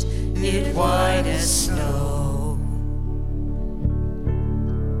washed it white as snow.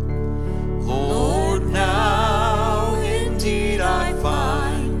 Lord, now indeed I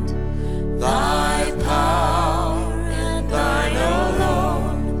find thy power and thine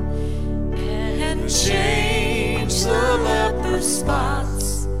alone can change the leper's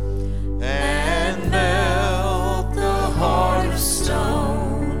spots and melt the heart of stone.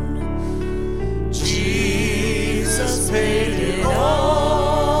 Jesus paid it all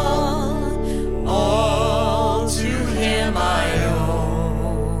to him I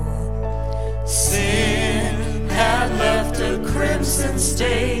owe. Sin had left a crimson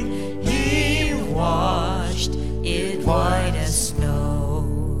stain, he washed it white as snow.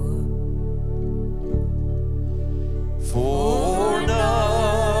 For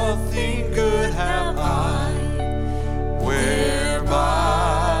nothing good have I,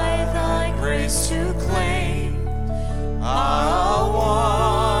 whereby thy grace to claim. I'll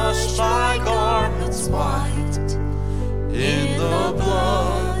wash my garments white in the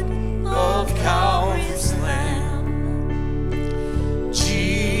blood of Calvary's Lamb.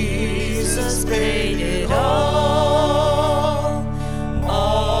 Jesus paid it all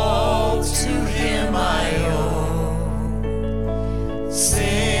to him I owe.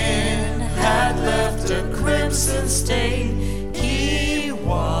 Sin had left a crimson stain, he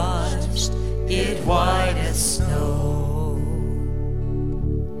washed it white as snow.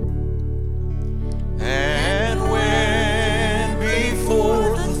 And when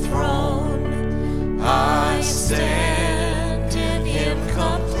before the throne I stand in him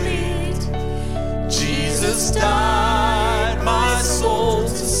complete, Jesus died my soul to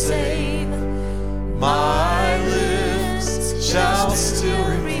save. My lips shall still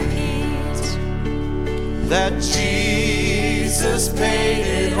repeat that Jesus paid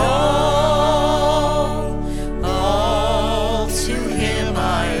it all to him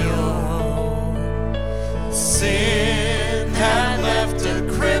I owe. Sin had left a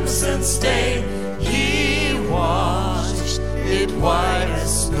crimson stain,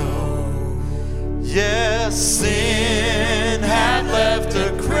 Yes, sin had left a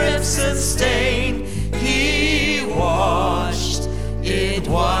crimson stain. He washed it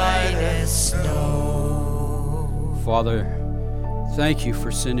white as snow. Father, thank you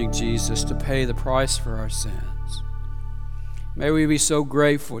for sending Jesus to pay the price for our sins. May we be so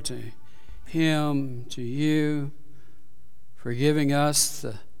grateful to him, to you, for giving us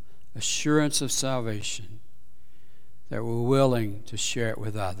the assurance of salvation, that we're willing to share it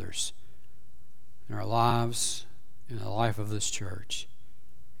with others in our lives, in the life of this church.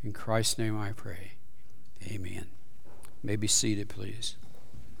 In Christ's name I pray. Amen. You may be seated, please.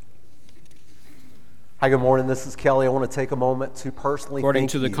 Hi, good morning. This is Kelly. I want to take a moment to personally According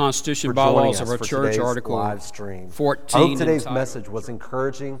thank to the you Constitution for bylaws joining of our us for church, today's Article live stream. 14 I hope today's entitled message was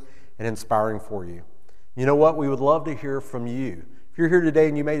encouraging and inspiring for you. You know what? We would love to hear from you. If you're here today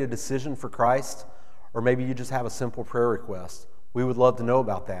and you made a decision for Christ, or maybe you just have a simple prayer request, we would love to know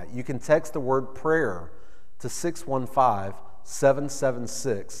about that. You can text the word prayer to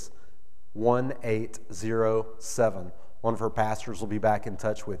 615-776-1807. One of our pastors will be back in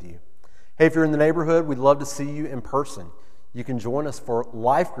touch with you. Hey, if you're in the neighborhood, we'd love to see you in person. You can join us for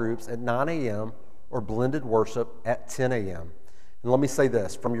life groups at 9 a.m. or blended worship at 10 a.m. And let me say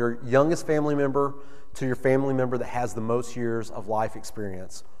this, from your youngest family member to your family member that has the most years of life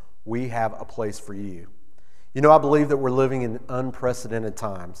experience, we have a place for you. You know, I believe that we're living in unprecedented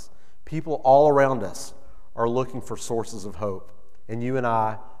times. People all around us are looking for sources of hope. And you and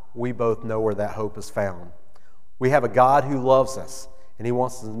I, we both know where that hope is found. We have a God who loves us, and he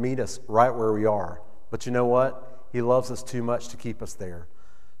wants to meet us right where we are. But you know what? He loves us too much to keep us there.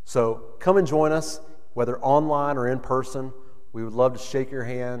 So come and join us, whether online or in person. We would love to shake your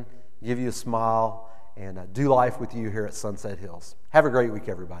hand, give you a smile, and do life with you here at Sunset Hills. Have a great week,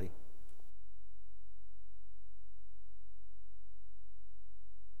 everybody.